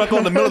get drunk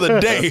on the middle of the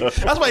day.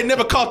 That's why they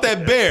never caught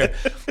that bear.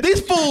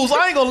 These fools,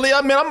 I ain't gonna leave.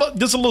 I mean, I'm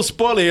just a little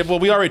spoiler here,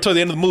 but we already told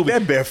the end of the movie.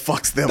 That bear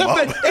fucks them up.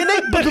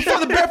 But before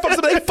the bear fucks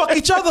them, they fuck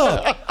each other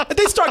up. And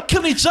they start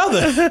killing each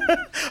other.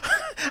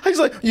 I was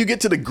like, you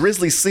get to the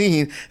grizzly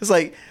scene, it's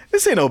like,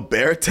 this ain't no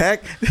bear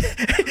attack.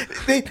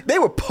 They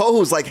were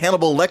posed like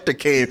Hannibal Lecter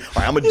came. All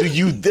right, I'm gonna do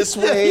you this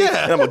way,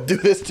 and I'm gonna do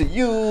this to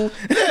you.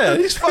 Yeah,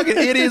 these fucking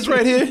idiots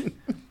right here.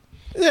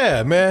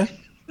 Yeah, man.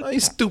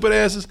 These stupid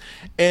asses.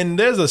 And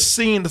there's a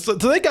scene. So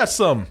they got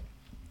some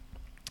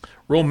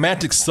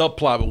romantic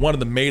subplot with one of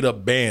the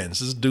made-up bands.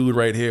 This dude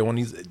right here, one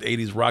of these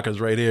 80s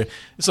rockers right here.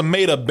 It's a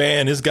made-up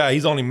band. This guy,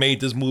 he's only made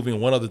this movie and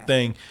one other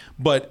thing.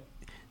 But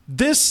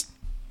this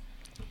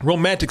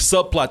romantic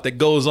subplot that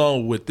goes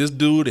on with this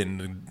dude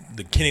and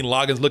the Kenny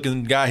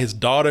Loggins-looking guy, his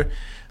daughter.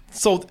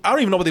 So I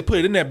don't even know why they put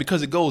it in there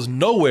because it goes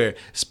nowhere,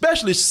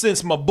 especially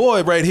since my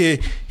boy right here,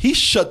 he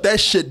shut that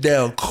shit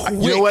down quick.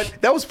 You know what?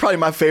 That was probably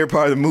my favorite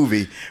part of the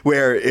movie,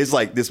 where it's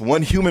like this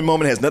one human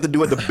moment has nothing to do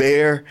with the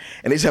bear,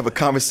 and they just have a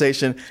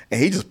conversation,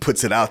 and he just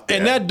puts it out there.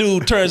 And that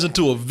dude turns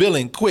into a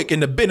villain quick.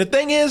 And the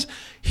thing is,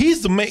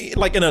 he's the main,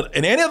 like in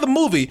any other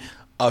movie,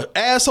 an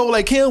asshole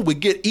like him would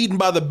get eaten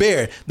by the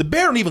bear. The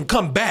bear don't even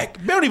come back.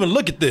 The bear don't even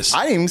look at this.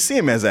 I didn't even see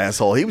him as an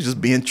asshole. He was just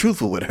being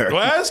truthful with her.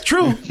 Well, that's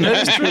true.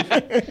 That is true.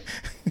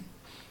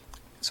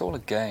 It's all a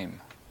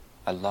game,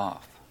 a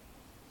laugh,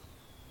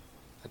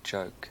 a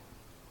joke.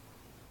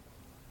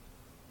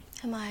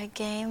 Am I a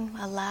game,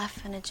 a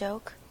laugh, and a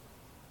joke?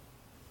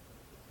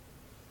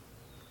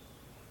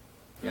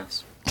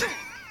 Yes.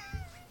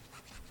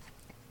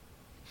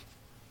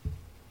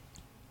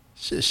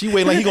 Shit, she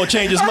waiting like he gonna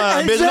change his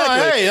mind, bitch.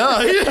 Exactly.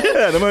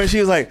 Yeah. The moment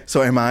she was like,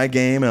 so am I a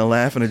game and a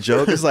laugh and a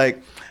joke? It's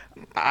like,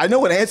 I know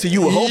what answer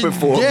you were hoping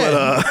for,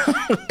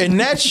 but and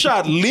that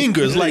shot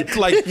lingers like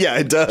yeah,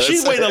 it does.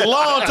 She waited a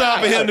long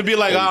time for him to be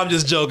like, oh, I'm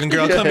just joking,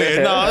 girl. Come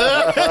here.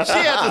 No, she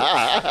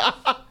had to,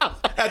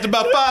 after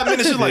about 5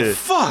 minutes, she's like,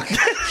 fuck.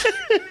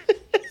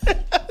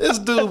 This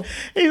dude,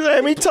 he's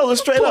like, he told her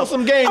straight up,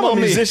 some game I'm on a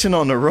me. musician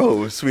on the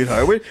road,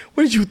 sweetheart. What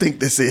did you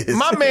think this is?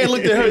 My man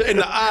looked at her in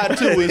the eye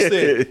too and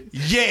said,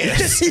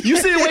 yes. You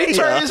see the way he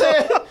turned his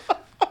head?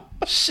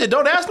 Shit,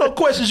 don't ask no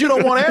questions you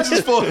don't want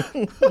answers for.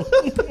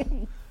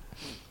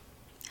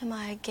 Am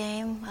I a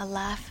game, a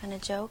laugh, and a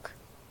joke?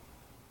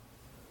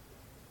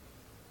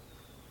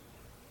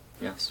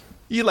 Yes.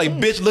 You like,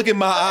 bitch, look in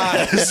my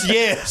eyes.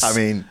 Yes. I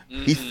mean,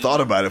 he thought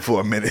about it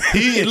for a minute.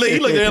 He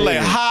looked at her like,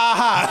 ha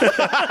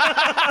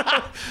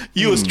ha.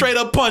 You a straight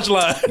up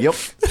punchline. Yep.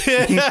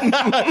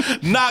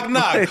 Knock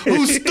knock.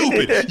 Who's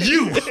stupid?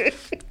 You.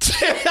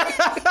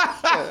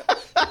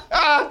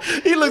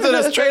 He looked at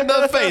her straight in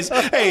the face.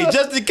 Hey,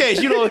 just in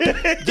case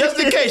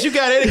you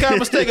got any kind of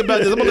mistake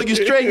about this, I'm gonna look you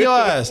straight in your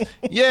eyes.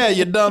 Yeah,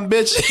 you dumb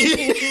bitch.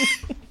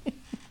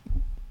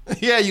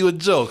 Yeah, you a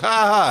joke.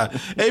 Ha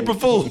ha. April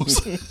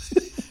Fools.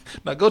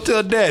 Now go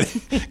tell daddy,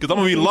 because I'm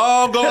gonna be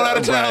long gone out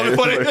of town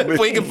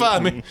before he can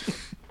find me.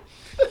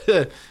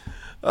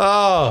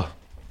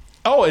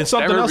 And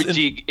something else.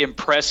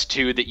 Impressed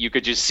too that you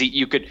could just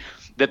see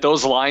that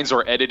those lines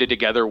are edited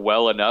together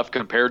well enough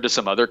compared to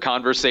some other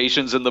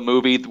conversations in the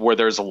movie where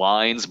there's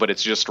lines, but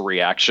it's just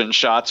reaction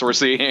shots we're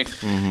seeing.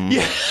 Mm-hmm.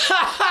 Yeah.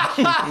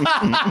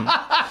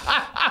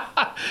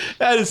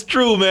 That is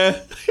true,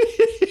 man.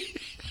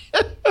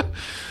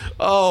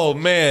 Oh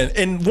man.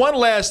 And one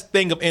last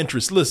thing of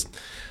interest.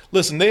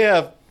 Listen, they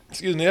have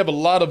a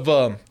lot of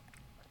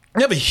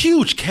they have a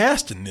huge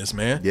cast in this,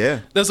 man.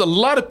 Yeah. There's a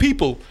lot of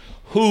people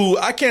who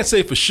I can't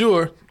say for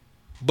sure,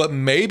 but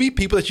maybe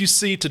people that you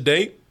see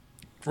today,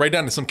 right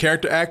down to some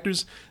character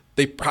actors,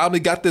 they probably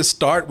got their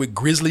start with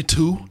Grizzly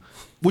 2,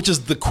 which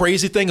is the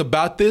crazy thing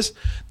about this.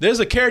 There's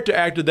a character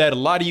actor that a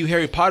lot of you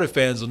Harry Potter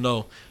fans will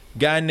know, a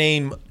guy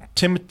named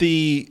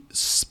Timothy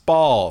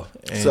Spall.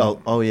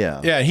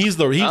 Yeah, he's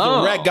the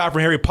rat guy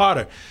from Harry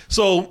Potter.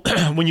 So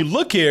when you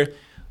look here,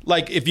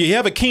 like if you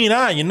have a keen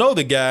eye, you know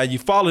the guy, you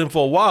follow him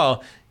for a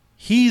while,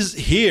 he's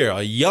here.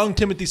 A young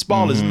Timothy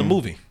Spall is in the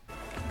movie.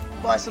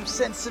 Buy some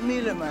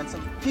Sensimilia, man.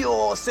 Some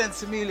pure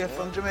Sensimilia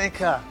from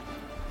Jamaica.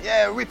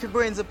 Yeah, rip your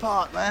brains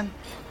apart, man.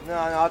 No,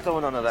 I don't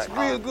want none of that. It's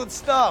real good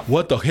stuff.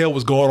 What the hell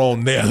was going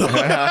on there?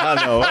 I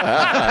know.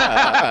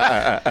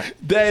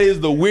 That is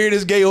the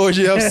weirdest gay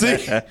orgy I've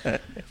seen.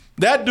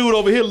 That dude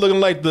over here looking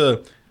like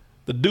the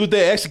dude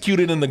they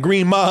executed in the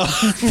Green Mile.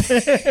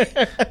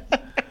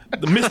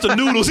 The Mr.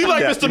 Noodles. He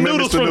like Mr.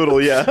 Noodles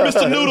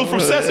Mr. Noodle from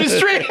Sesame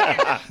Street.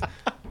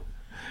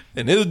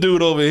 And this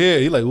dude over here,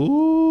 he like,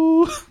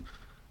 ooh,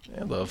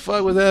 what the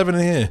fuck was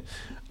happening here?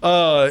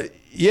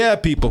 Yeah,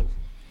 people.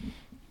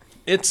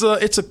 It's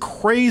a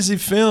crazy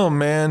film,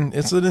 man.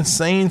 It's an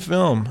insane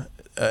film.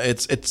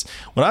 It's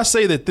when I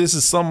say that this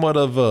is somewhat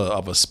of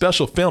a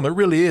special film, it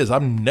really is.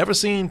 I've never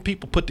seen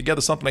people put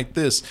together something like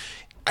this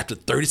after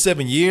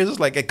 37 years, it's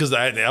like, because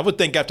I would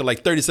think after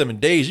like 37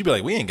 days, you'd be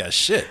like, we ain't got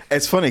shit.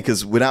 It's funny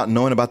because without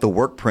knowing about the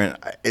work print,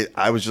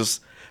 I was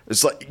just,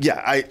 it's like,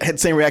 yeah, I had the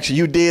same reaction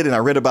you did, and I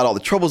read about all the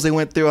troubles they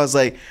went through. I was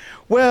like,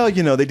 well,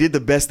 you know, they did the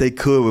best they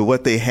could with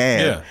what they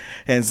had. Yeah.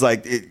 And it's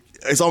like,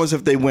 it's almost as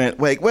if they went,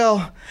 like,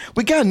 well,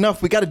 we got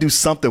enough, we got to do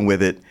something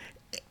with it.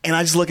 And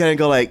I just look at it and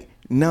go like,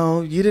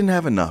 no, you didn't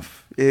have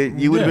enough.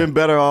 You would have been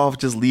better off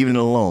just leaving it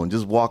alone,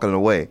 just walking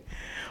away.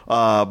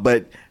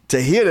 But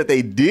to hear that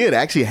they did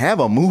actually have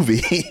a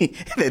movie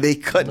that they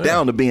cut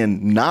down to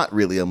being not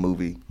really a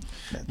movie.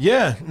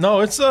 Yeah, no,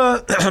 it's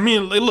I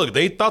mean, look,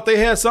 they thought they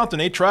had something.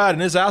 They tried,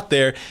 and it's out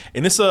there,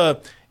 and it's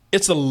a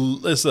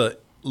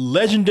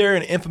legendary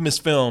and infamous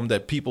film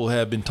that people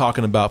have been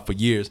talking about for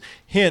years.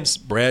 Hence,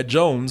 Brad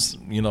Jones,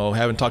 you know,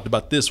 having talked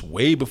about this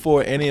way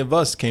before any of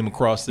us came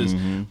across this.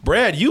 Mm-hmm.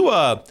 Brad, you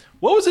what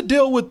was the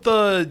deal with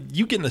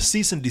you getting a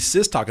cease and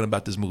desist talking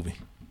about this movie?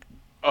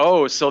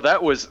 Oh, so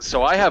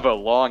I have a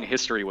long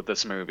history with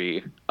this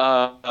movie.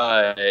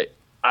 I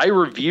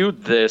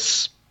reviewed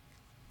this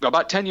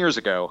about 10 years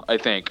ago, I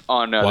think,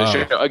 on the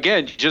show.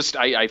 Again, just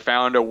I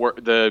found the work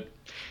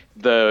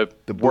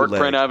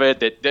print of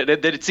it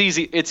that it's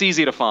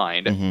easy to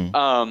find.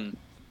 Mm-hmm.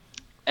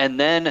 And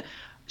then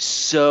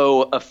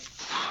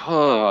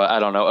I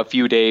don't know, a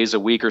few days, a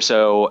week or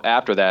so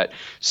after that,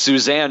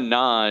 Suzanne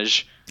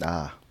Nage,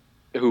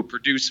 who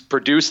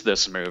produced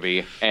this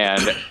movie,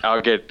 and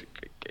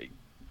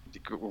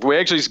we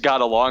actually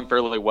got along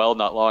fairly well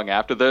not long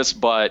after this,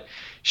 but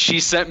she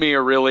sent me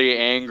a really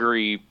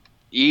angry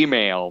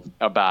email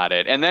about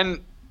it. And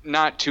then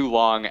not too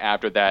long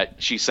after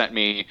that, she sent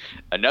me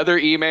another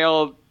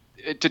email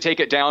to take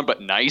it down,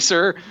 but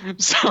nicer.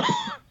 So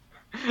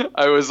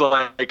I was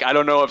like, I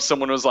don't know if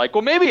someone was like,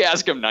 well, maybe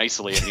ask him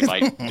nicely and he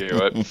might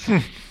do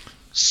it.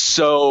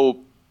 So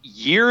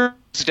years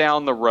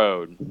down the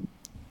road,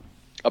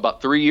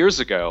 about 3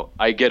 years ago,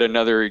 I get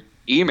another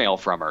email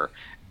from her.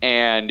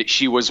 And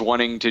she was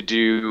wanting to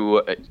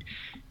do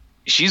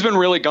 – she's been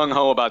really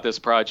gung-ho about this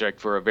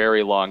project for a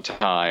very long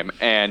time.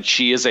 And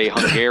she is a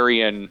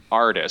Hungarian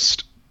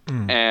artist.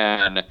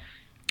 And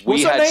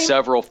we had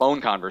several phone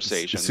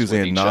conversations with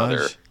each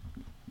other.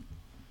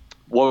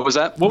 What was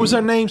that? What was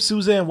her name?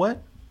 Suzanne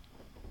what?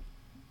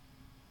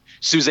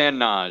 Suzanne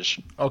Nage.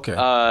 Okay.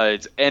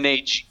 It's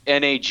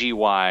Nagy,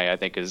 I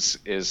think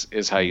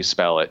is how you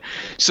spell it.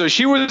 So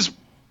she was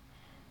 –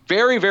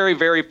 very, very,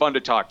 very fun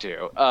to talk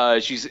to.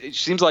 She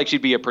seems like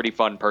she'd be a pretty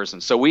fun person.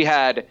 So we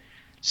had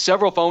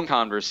several phone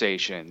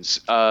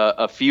conversations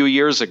a few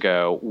years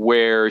ago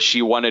where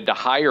she wanted to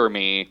hire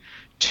me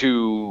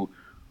to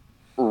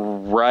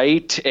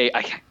write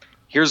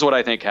here's what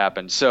I think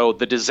happened. So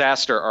The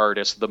Disaster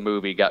Artist, the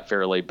movie, got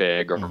fairly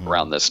big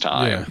around this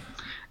time.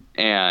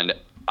 Yeah. And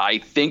I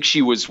think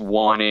she was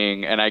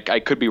wanting, and I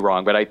could be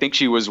wrong, but I think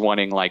she was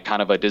wanting like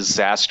kind of a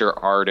disaster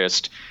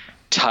artist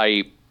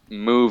type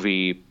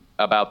movie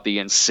about the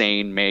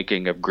insane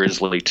making of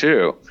Grizzly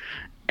 2.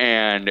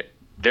 And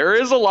there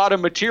is a lot of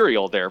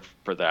material there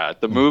for that.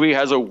 The movie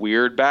has a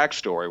weird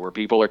backstory where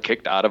people are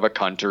kicked out of a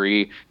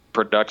country,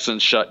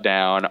 production's shut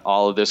down,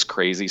 all of this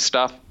crazy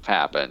stuff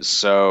happens.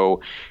 So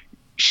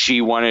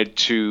she wanted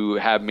to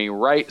have me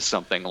write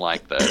something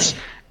like this.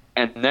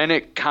 And then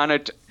it kind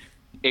of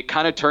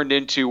turned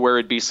into where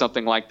it'd be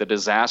something like The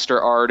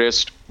Disaster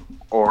Artist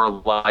or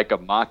like a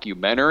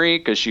mockumentary,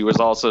 because she was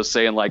also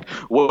saying like,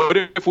 what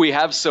if we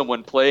have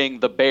someone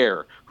playing the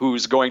bear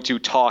who's going to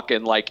talk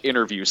in like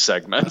interview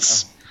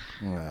segments?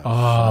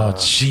 Oh,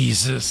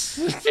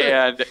 Jesus.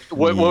 And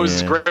what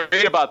was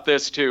great about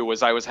this too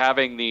was I was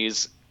having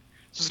this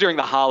was during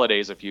the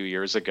holidays a few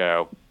years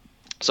ago.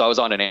 So I was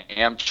on an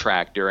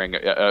Amtrak during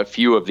a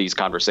few of these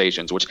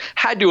conversations, which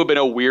had to have been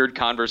a weird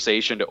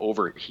conversation to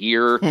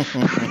overhear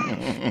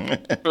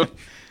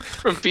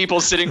from people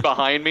sitting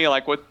behind me.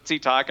 Like, what's he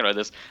talking about?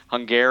 This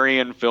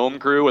Hungarian film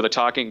crew with a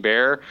talking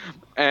bear.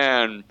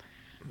 And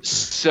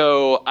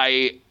so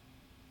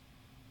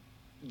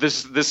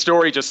this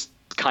story just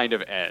kind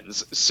of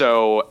ends.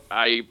 So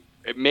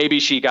maybe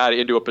she got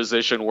into a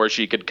position where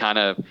she could kind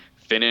of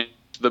finish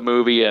the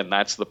movie, and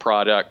that's the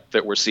product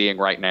that we're seeing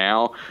right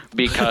now,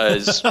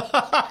 because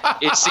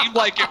it seemed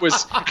like it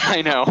was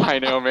I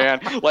know man,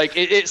 like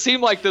it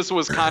seemed like this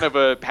was kind of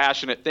a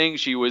passionate thing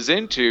she was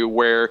into,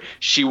 where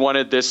she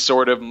wanted this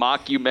sort of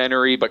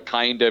mockumentary but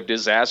kind of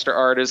disaster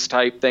artist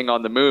type thing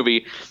on the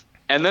movie,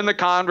 and then the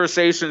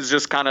conversations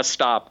just kind of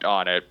stopped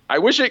on it. I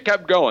wish it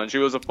kept going. She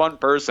was a fun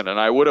person, and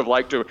I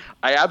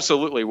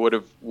absolutely would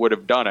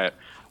have done it,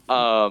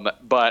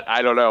 but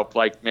I don't know,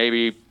 like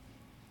maybe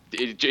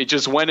it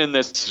just went in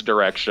this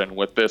direction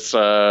with this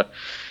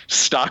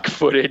stock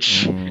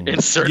footage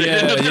inserted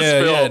into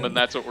this film, and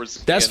that's what we're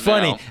seeing. That's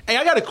funny. Now. Hey,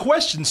 I got a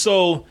question.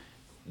 So,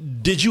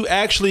 did you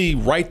actually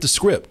write the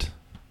script?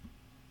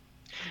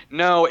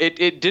 No,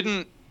 it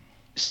didn't.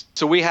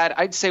 So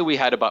I'd say we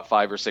had about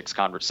 5 or 6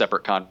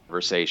 separate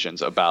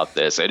conversations about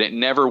this, and it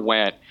never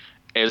went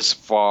as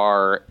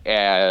far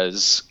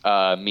as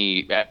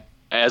me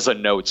as a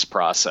notes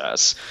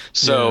process.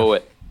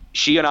 So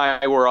she and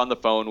I were on the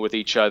phone with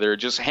each other,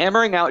 just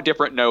hammering out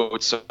different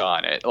notes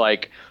on it,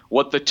 like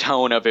what the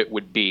tone of it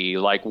would be,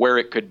 like where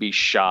it could be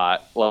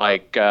shot.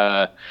 Like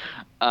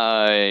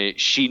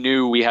she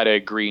knew we had a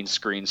green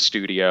screen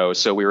studio,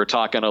 so we were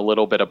talking a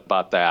little bit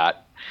about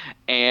that.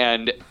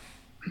 And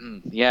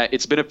yeah,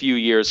 it's been a few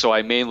years, so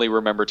I mainly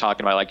remember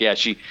talking about, like, yeah,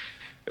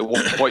 at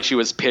one point she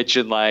was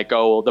pitching like,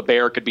 oh, well, the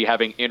Bear could be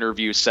having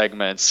interview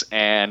segments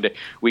and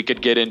we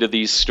could get into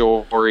these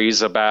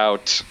stories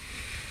about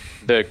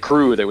the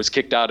crew that was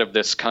kicked out of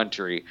this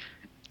country.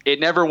 It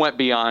never went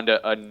beyond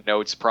a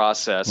notes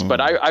process, but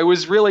I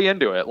was really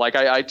into it. Like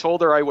I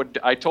told her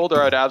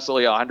I'd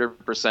absolutely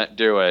 100%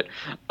 do it.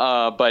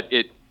 But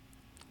it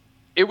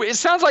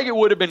sounds like it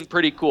would have been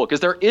pretty cool because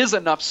there is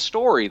enough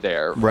story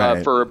there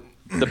for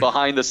the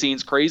behind the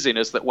scenes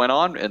craziness that went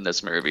on in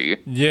this movie.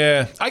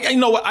 Yeah. You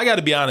know what? I got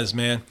to be honest,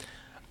 man.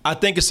 I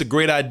think it's a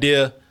great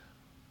idea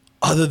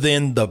other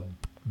than the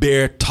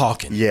bear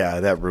talking. Yeah,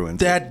 that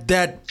ruins it.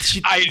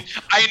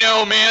 I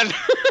know, man.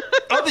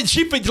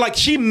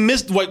 She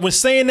missed when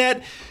saying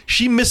that,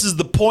 she misses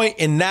the point,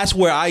 and that's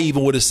where I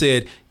even would have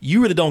said,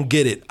 you really don't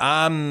get it.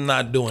 I'm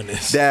not doing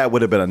this. That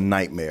would have been a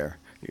nightmare.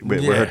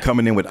 With her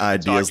coming in with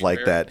ideas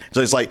like that.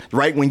 So it's like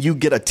right when you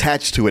get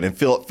attached to it and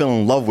feel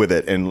in love with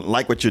it and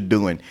like what you're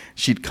doing,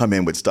 she'd come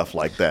in with stuff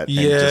like that and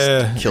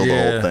just kill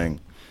the whole thing.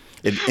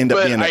 It ended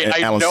up being an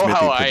Alan Smithy production. I know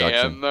how I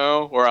am,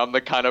 though, where I'm the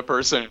kind of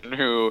person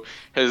who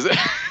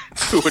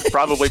would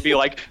probably be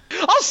like,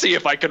 I'll see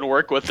if I can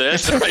work with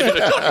this.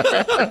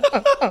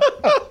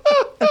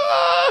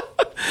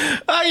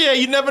 Yeah,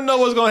 you never know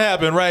what's going to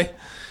happen, right?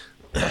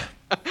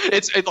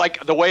 It's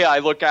like the way I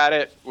look at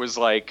it was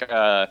like,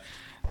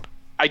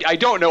 I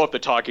don't know if the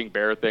talking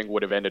bear thing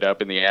would have ended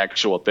up in the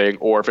actual thing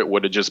or if it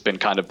would have just been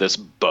kind of this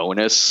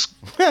bonus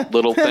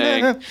little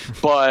thing.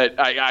 But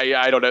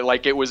I don't know.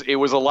 Like it was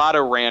a lot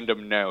of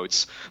random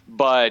notes,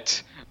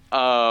 but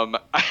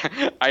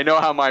I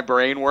know how my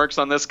brain works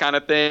on this kind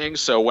of thing.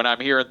 So when I'm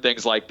hearing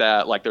things like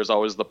that, like there's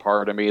always the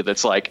part of me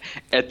that's like,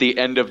 at the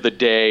end of the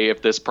day,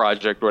 if this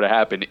project were to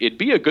happen, it'd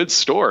be a good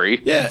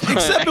story. Yeah,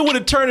 except it would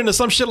have turned into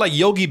some shit like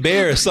Yogi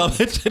Bear or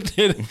something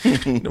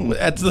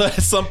at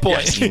some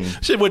point. Yes.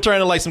 Shit would turn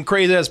into like some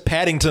crazy ass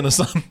Paddington or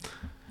something.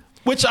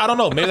 Which I don't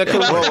know. Maybe that could.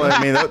 Well,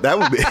 I mean, that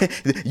would be.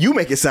 You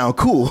make it sound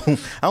cool. I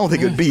don't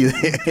think it'd be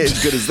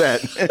as good as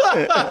that.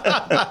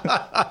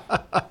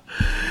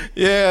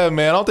 Yeah,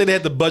 man. I don't think they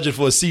had the budget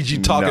for a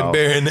CG talking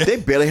bear in there. They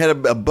barely had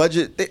a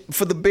budget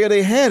for the bear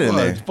they had in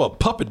there. For a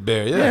puppet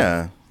bear.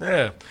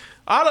 Yeah.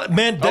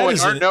 Man, that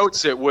is in our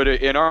notes. It would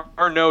in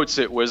our notes.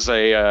 It was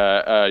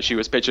she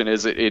was pitching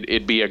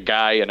it'd be a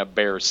guy in a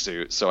bear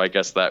suit. So I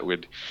guess that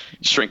would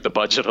shrink the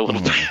budget a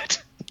little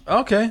bit.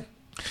 Okay.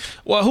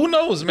 Well, who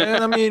knows,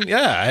 man? I mean,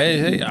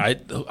 yeah.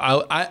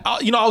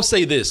 I'll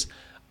say this.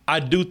 I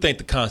do think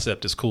the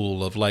concept is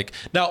cool. Of like,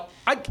 now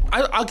I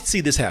can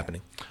see this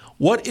happening.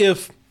 What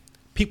if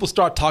people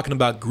start talking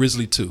about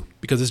Grizzly 2?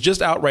 Because it's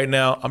just out right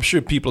now. I'm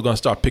sure people are going to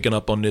start picking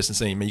up on this and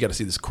saying, man, you got to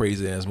see this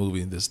crazy ass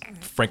movie, this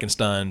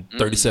Frankenstein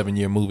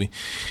 37-year movie.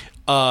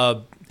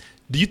 Do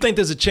you think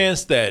there's a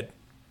chance that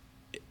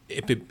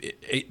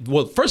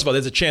well, first of all,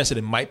 there's a chance that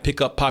it might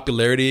pick up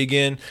popularity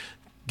again,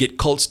 get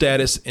cult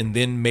status, and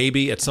then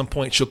maybe at some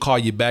point she'll call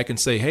you back and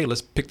say, hey,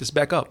 let's pick this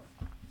back up?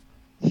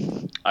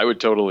 I would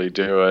totally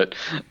do it.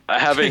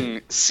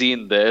 Having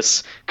seen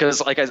this,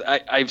 because like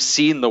I've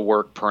seen the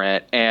work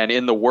print, and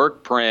in the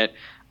work print,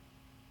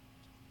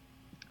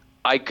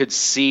 I could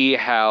see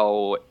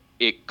how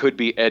it could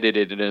be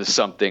edited into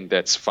something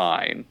that's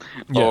fine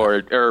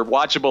or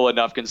watchable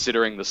enough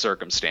considering the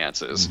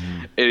circumstances.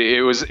 Mm-hmm.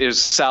 It was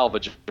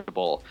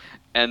salvageable.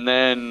 And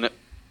then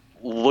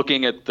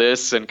looking at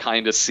this and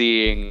kind of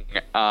seeing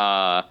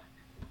that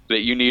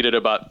you needed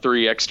about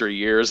 3 extra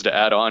years to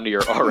add on to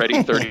your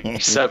already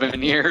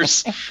 37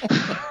 years.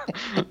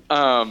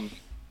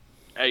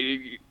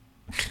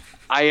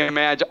 I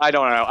imagine, I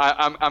don't know.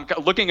 I'm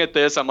looking at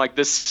this. I'm like,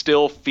 this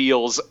still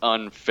feels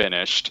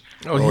unfinished.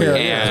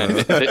 And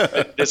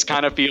this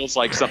kind of feels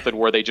like something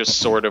where they just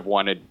sort of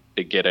wanted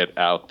to get it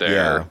out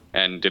there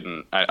and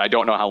didn't. I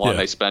don't know how long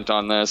they spent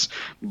on this,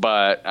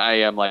 but I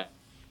am like,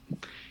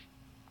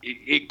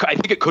 I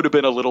think it could have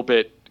been a little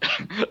bit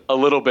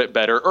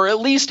better, or at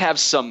least have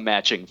some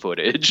matching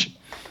footage.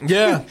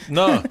 Yeah,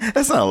 no,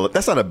 that's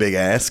not a big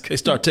ask. They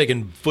start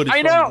taking footage.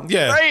 I know,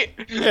 right?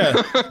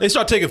 Yeah, they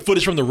start taking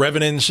footage from The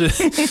Revenant and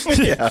shit.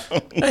 Yeah,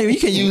 hey, you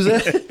can use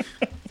that.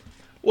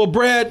 Well,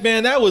 Brad,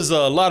 man, that was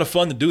a lot of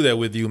fun to do that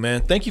with you,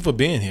 man. Thank you for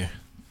being here.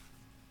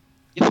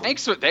 Yeah,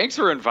 thanks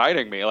for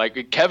inviting me.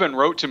 Like Kevin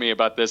wrote to me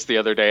about this the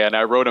other day, and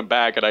I wrote him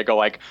back, and I go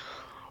like,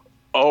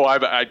 oh,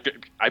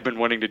 I've been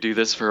wanting to do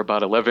this for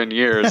about 11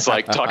 years.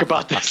 Like, talk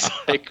about this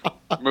like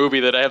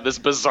movie that I have this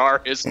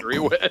bizarre history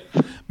with.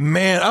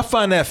 Man, I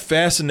find that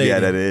fascinating. Yeah,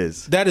 that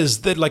is.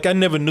 That like I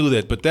never knew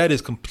that, but that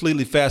is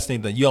completely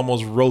fascinating. That you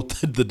almost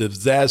wrote the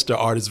disaster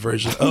artist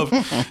version of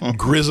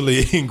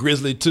Grizzly and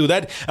Grizzly 2.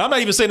 That I'm not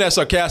even saying that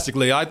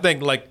sarcastically. I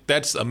think like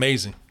that's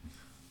amazing.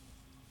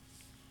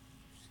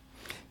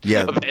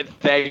 Yeah.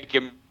 Thank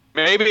you,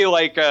 Maybe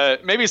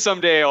maybe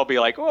someday I'll be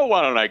like, well,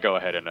 why don't I go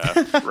ahead and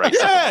write?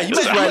 Yeah, you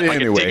just write it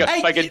anyway.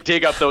 I can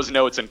dig up those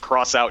notes and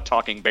cross out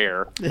Talking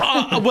Bear.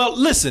 Well,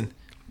 listen,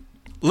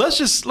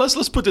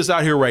 let's put this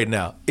out here right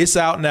now. It's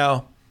out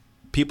now.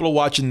 People are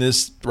watching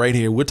this right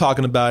here. We're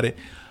talking about it.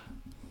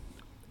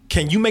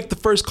 Can you make the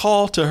first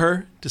call to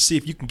her to see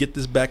if you can get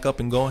this back up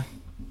and going?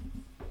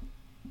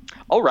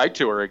 I'll write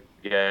to her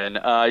again.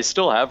 I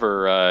still have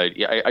her.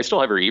 I still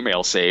have her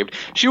email saved.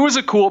 She was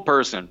a cool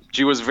person.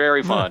 She was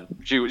very fun.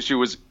 She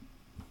was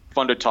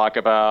fun to talk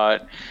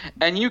about,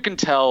 and you can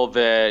tell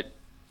that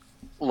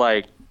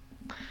that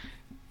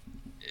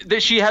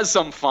she has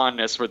some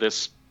fondness for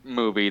this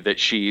movie that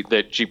she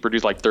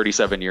produced like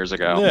 37 years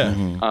ago. Yeah.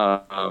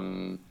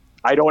 Mm-hmm.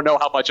 I don't know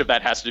how much of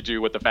that has to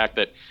do with the fact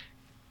that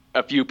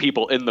a few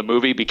people in the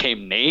movie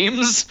became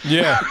names.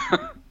 Yeah.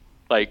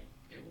 Like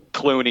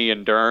Clooney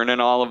and Dern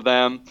and all of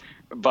them.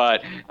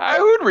 But I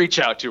would reach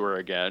out to her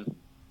again.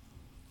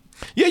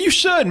 Yeah, you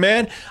should,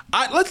 man.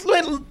 Let's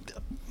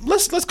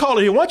call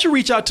her here. Why don't you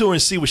reach out to her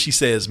and see what she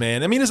says,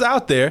 man? I mean, it's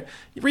out there.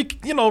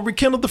 Rekindle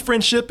the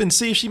friendship and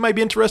see if she might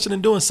be interested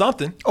in doing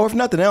something. Or if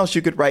nothing else,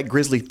 you could write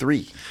Grizzly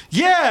 3.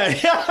 Yeah.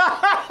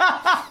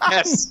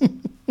 Yes.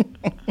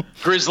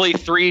 Grizzly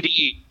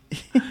 3D.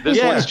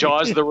 This one's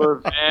Jaws the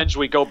Revenge.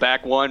 We go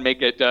back one,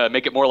 make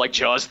it more like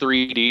Jaws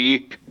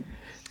 3D.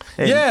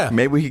 Hey, yeah.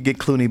 Maybe we could get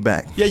Clooney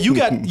back. Yeah, you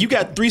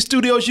got 3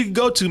 studios you can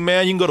go to,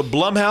 man. You can go to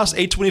Blumhouse,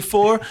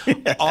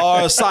 A24,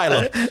 or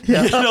Asylum.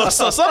 Yeah.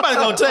 So somebody's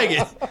gonna take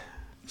it.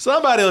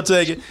 Somebody will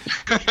take it.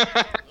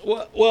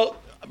 Well,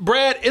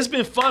 Brad, it's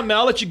been fun, man.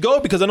 I'll let you go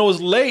because I know it's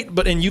late,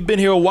 and you've been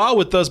here a while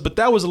with us, but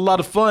that was a lot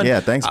of fun.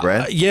 Yeah, thanks,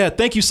 Brad. Yeah,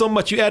 thank you so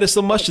much. You added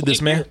so much to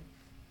this, man.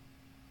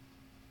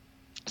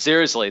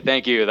 Seriously,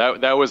 thank you.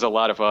 That was a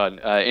lot of fun.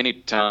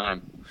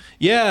 Anytime.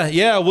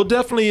 Yeah, we'll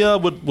definitely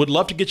would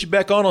love to get you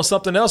back on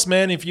something else,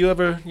 man. If you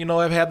ever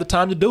have had the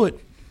time to do it.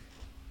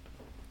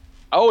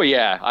 Oh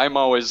yeah, I'm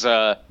always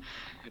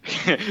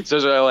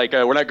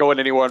we're not going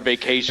anywhere on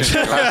vacation.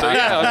 So,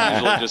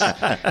 I'm usually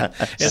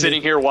just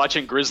sitting here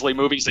watching Grizzly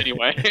movies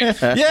anyway.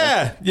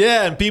 Yeah,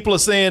 and people are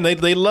saying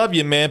they love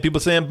you, man. People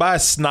are saying bye,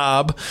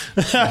 snob.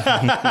 The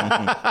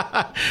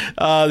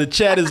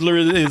chat is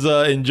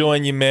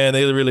enjoying you, man.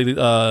 They really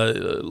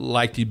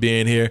liked you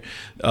being here.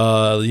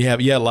 You had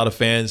a lot of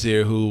fans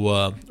here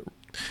who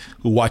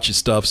watch your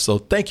stuff. So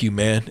thank you,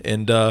 man.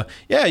 And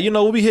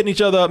we'll be hitting each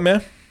other up,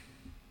 man.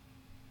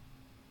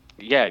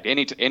 Yeah,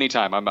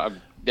 anytime.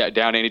 I'm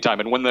down anytime.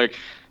 And when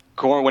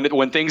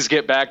things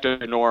get back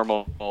to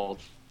normal,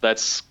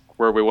 that's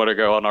where we want to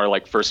go on our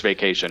first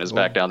vacation is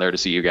back down there to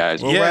see you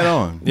guys. Well, right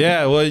on.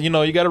 Yeah, well,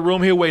 you got a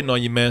room here waiting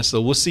on you, man. So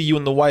we'll see you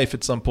and the wife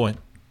at some point.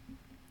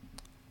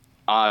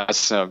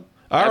 Awesome.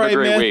 All right,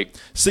 man. Week.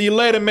 See you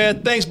later,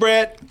 man. Thanks,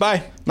 Brad.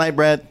 Bye. Night,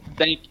 Brad.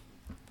 Thank you.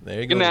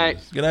 There you go. Good night.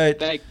 Good night.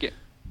 Thank you.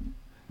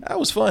 That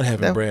was fun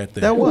having Brad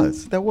there. That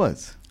was.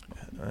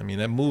 I mean,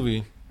 that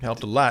movie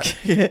helped a lot.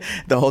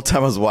 The whole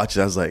time I was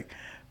watching, I was like,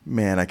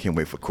 man, I can't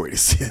wait for Corey to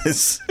see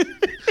this.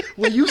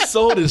 Well, you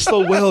sold it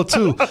so well,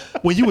 too.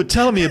 When you were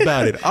telling me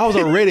about it, I was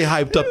already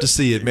hyped up to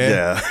see it, man.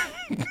 Yeah.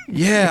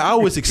 Yeah, I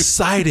was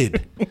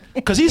excited.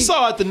 Because he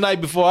saw it the night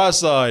before I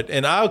saw it,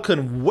 and I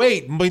couldn't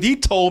wait. But he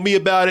told me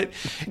about it,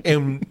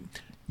 and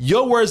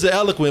your words are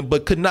eloquent,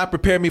 but could not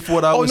prepare me for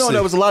what I was saying.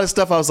 There was a lot of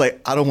stuff I was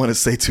like, I don't want to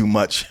say too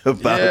much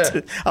about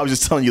it. I was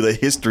just telling you the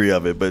history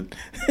of it, but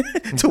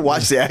to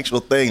watch the actual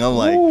thing, I'm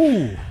like,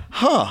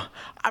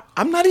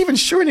 I'm not even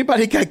sure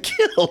anybody got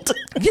killed.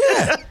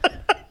 Yeah.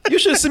 You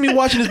should have seen me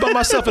watching this by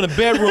myself in a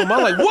bedroom.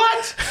 I'm like,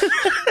 what?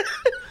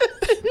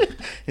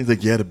 He's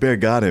like, yeah, the bear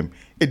got him.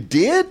 It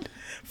did?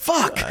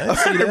 Fuck.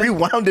 I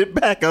rewound it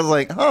back. I was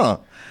like,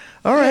 all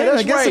right,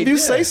 I guess if you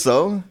say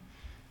so.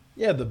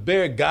 Yeah, the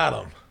bear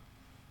got him.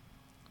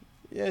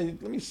 Yeah,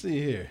 let me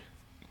see here.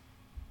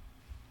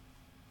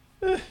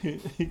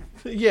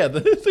 Yeah,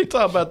 they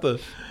talk about the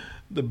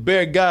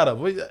bear got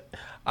him.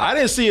 I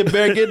didn't see a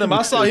bear getting him.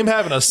 I saw him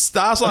I saw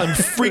him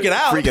freaking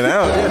out. Freaking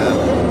out,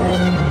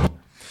 yeah.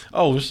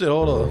 Oh, shit,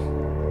 hold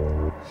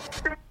on.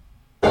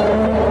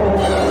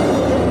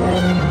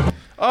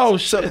 Oh,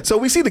 shit. So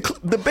we see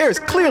the bear is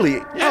clearly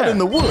out in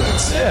the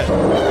woods. Yeah.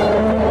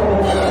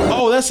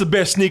 Oh, that's the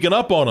bear sneaking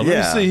up on him. Let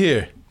me see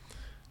here.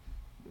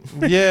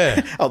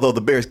 Yeah. Although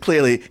the bear is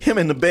clearly, him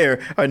and the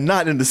bear are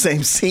not in the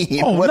same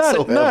scene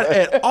whatsoever. Not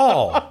at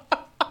all.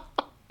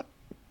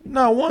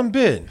 Not one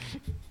bit.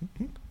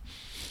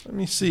 Let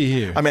me see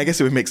here. I mean, I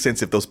guess it would make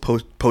sense if those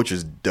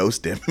poachers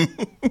dosed him.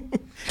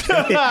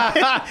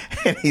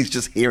 And he's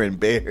just hearing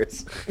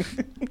bears.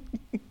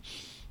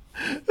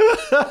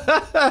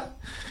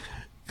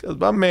 Because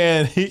my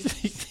man, he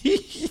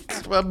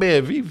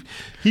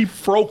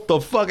froked the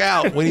fuck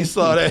out when he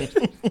saw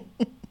that.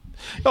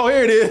 Oh,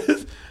 here it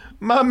is.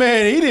 My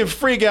man, he didn't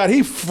freak out.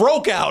 He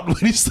froke out when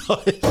he saw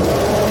it.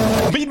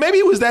 Maybe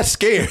he was that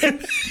scared.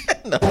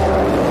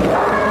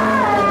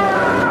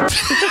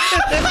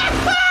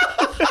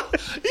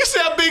 You see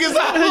how big his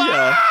eyes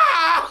are?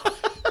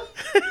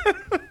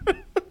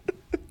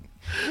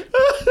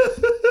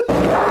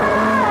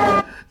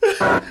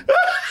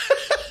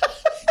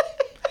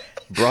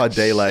 broad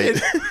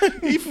daylight.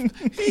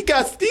 He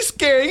got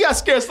scared. He got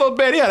scared so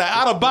bad he had an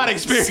out-of-body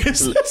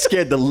experience.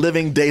 Scared the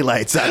living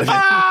daylights out of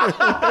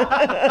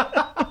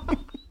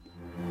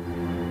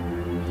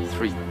him.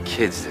 3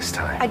 kids this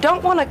time. I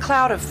don't want a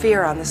cloud of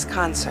fear on this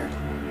concert.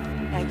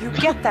 Now you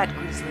get that,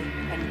 Grizzly,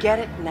 and get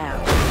it now.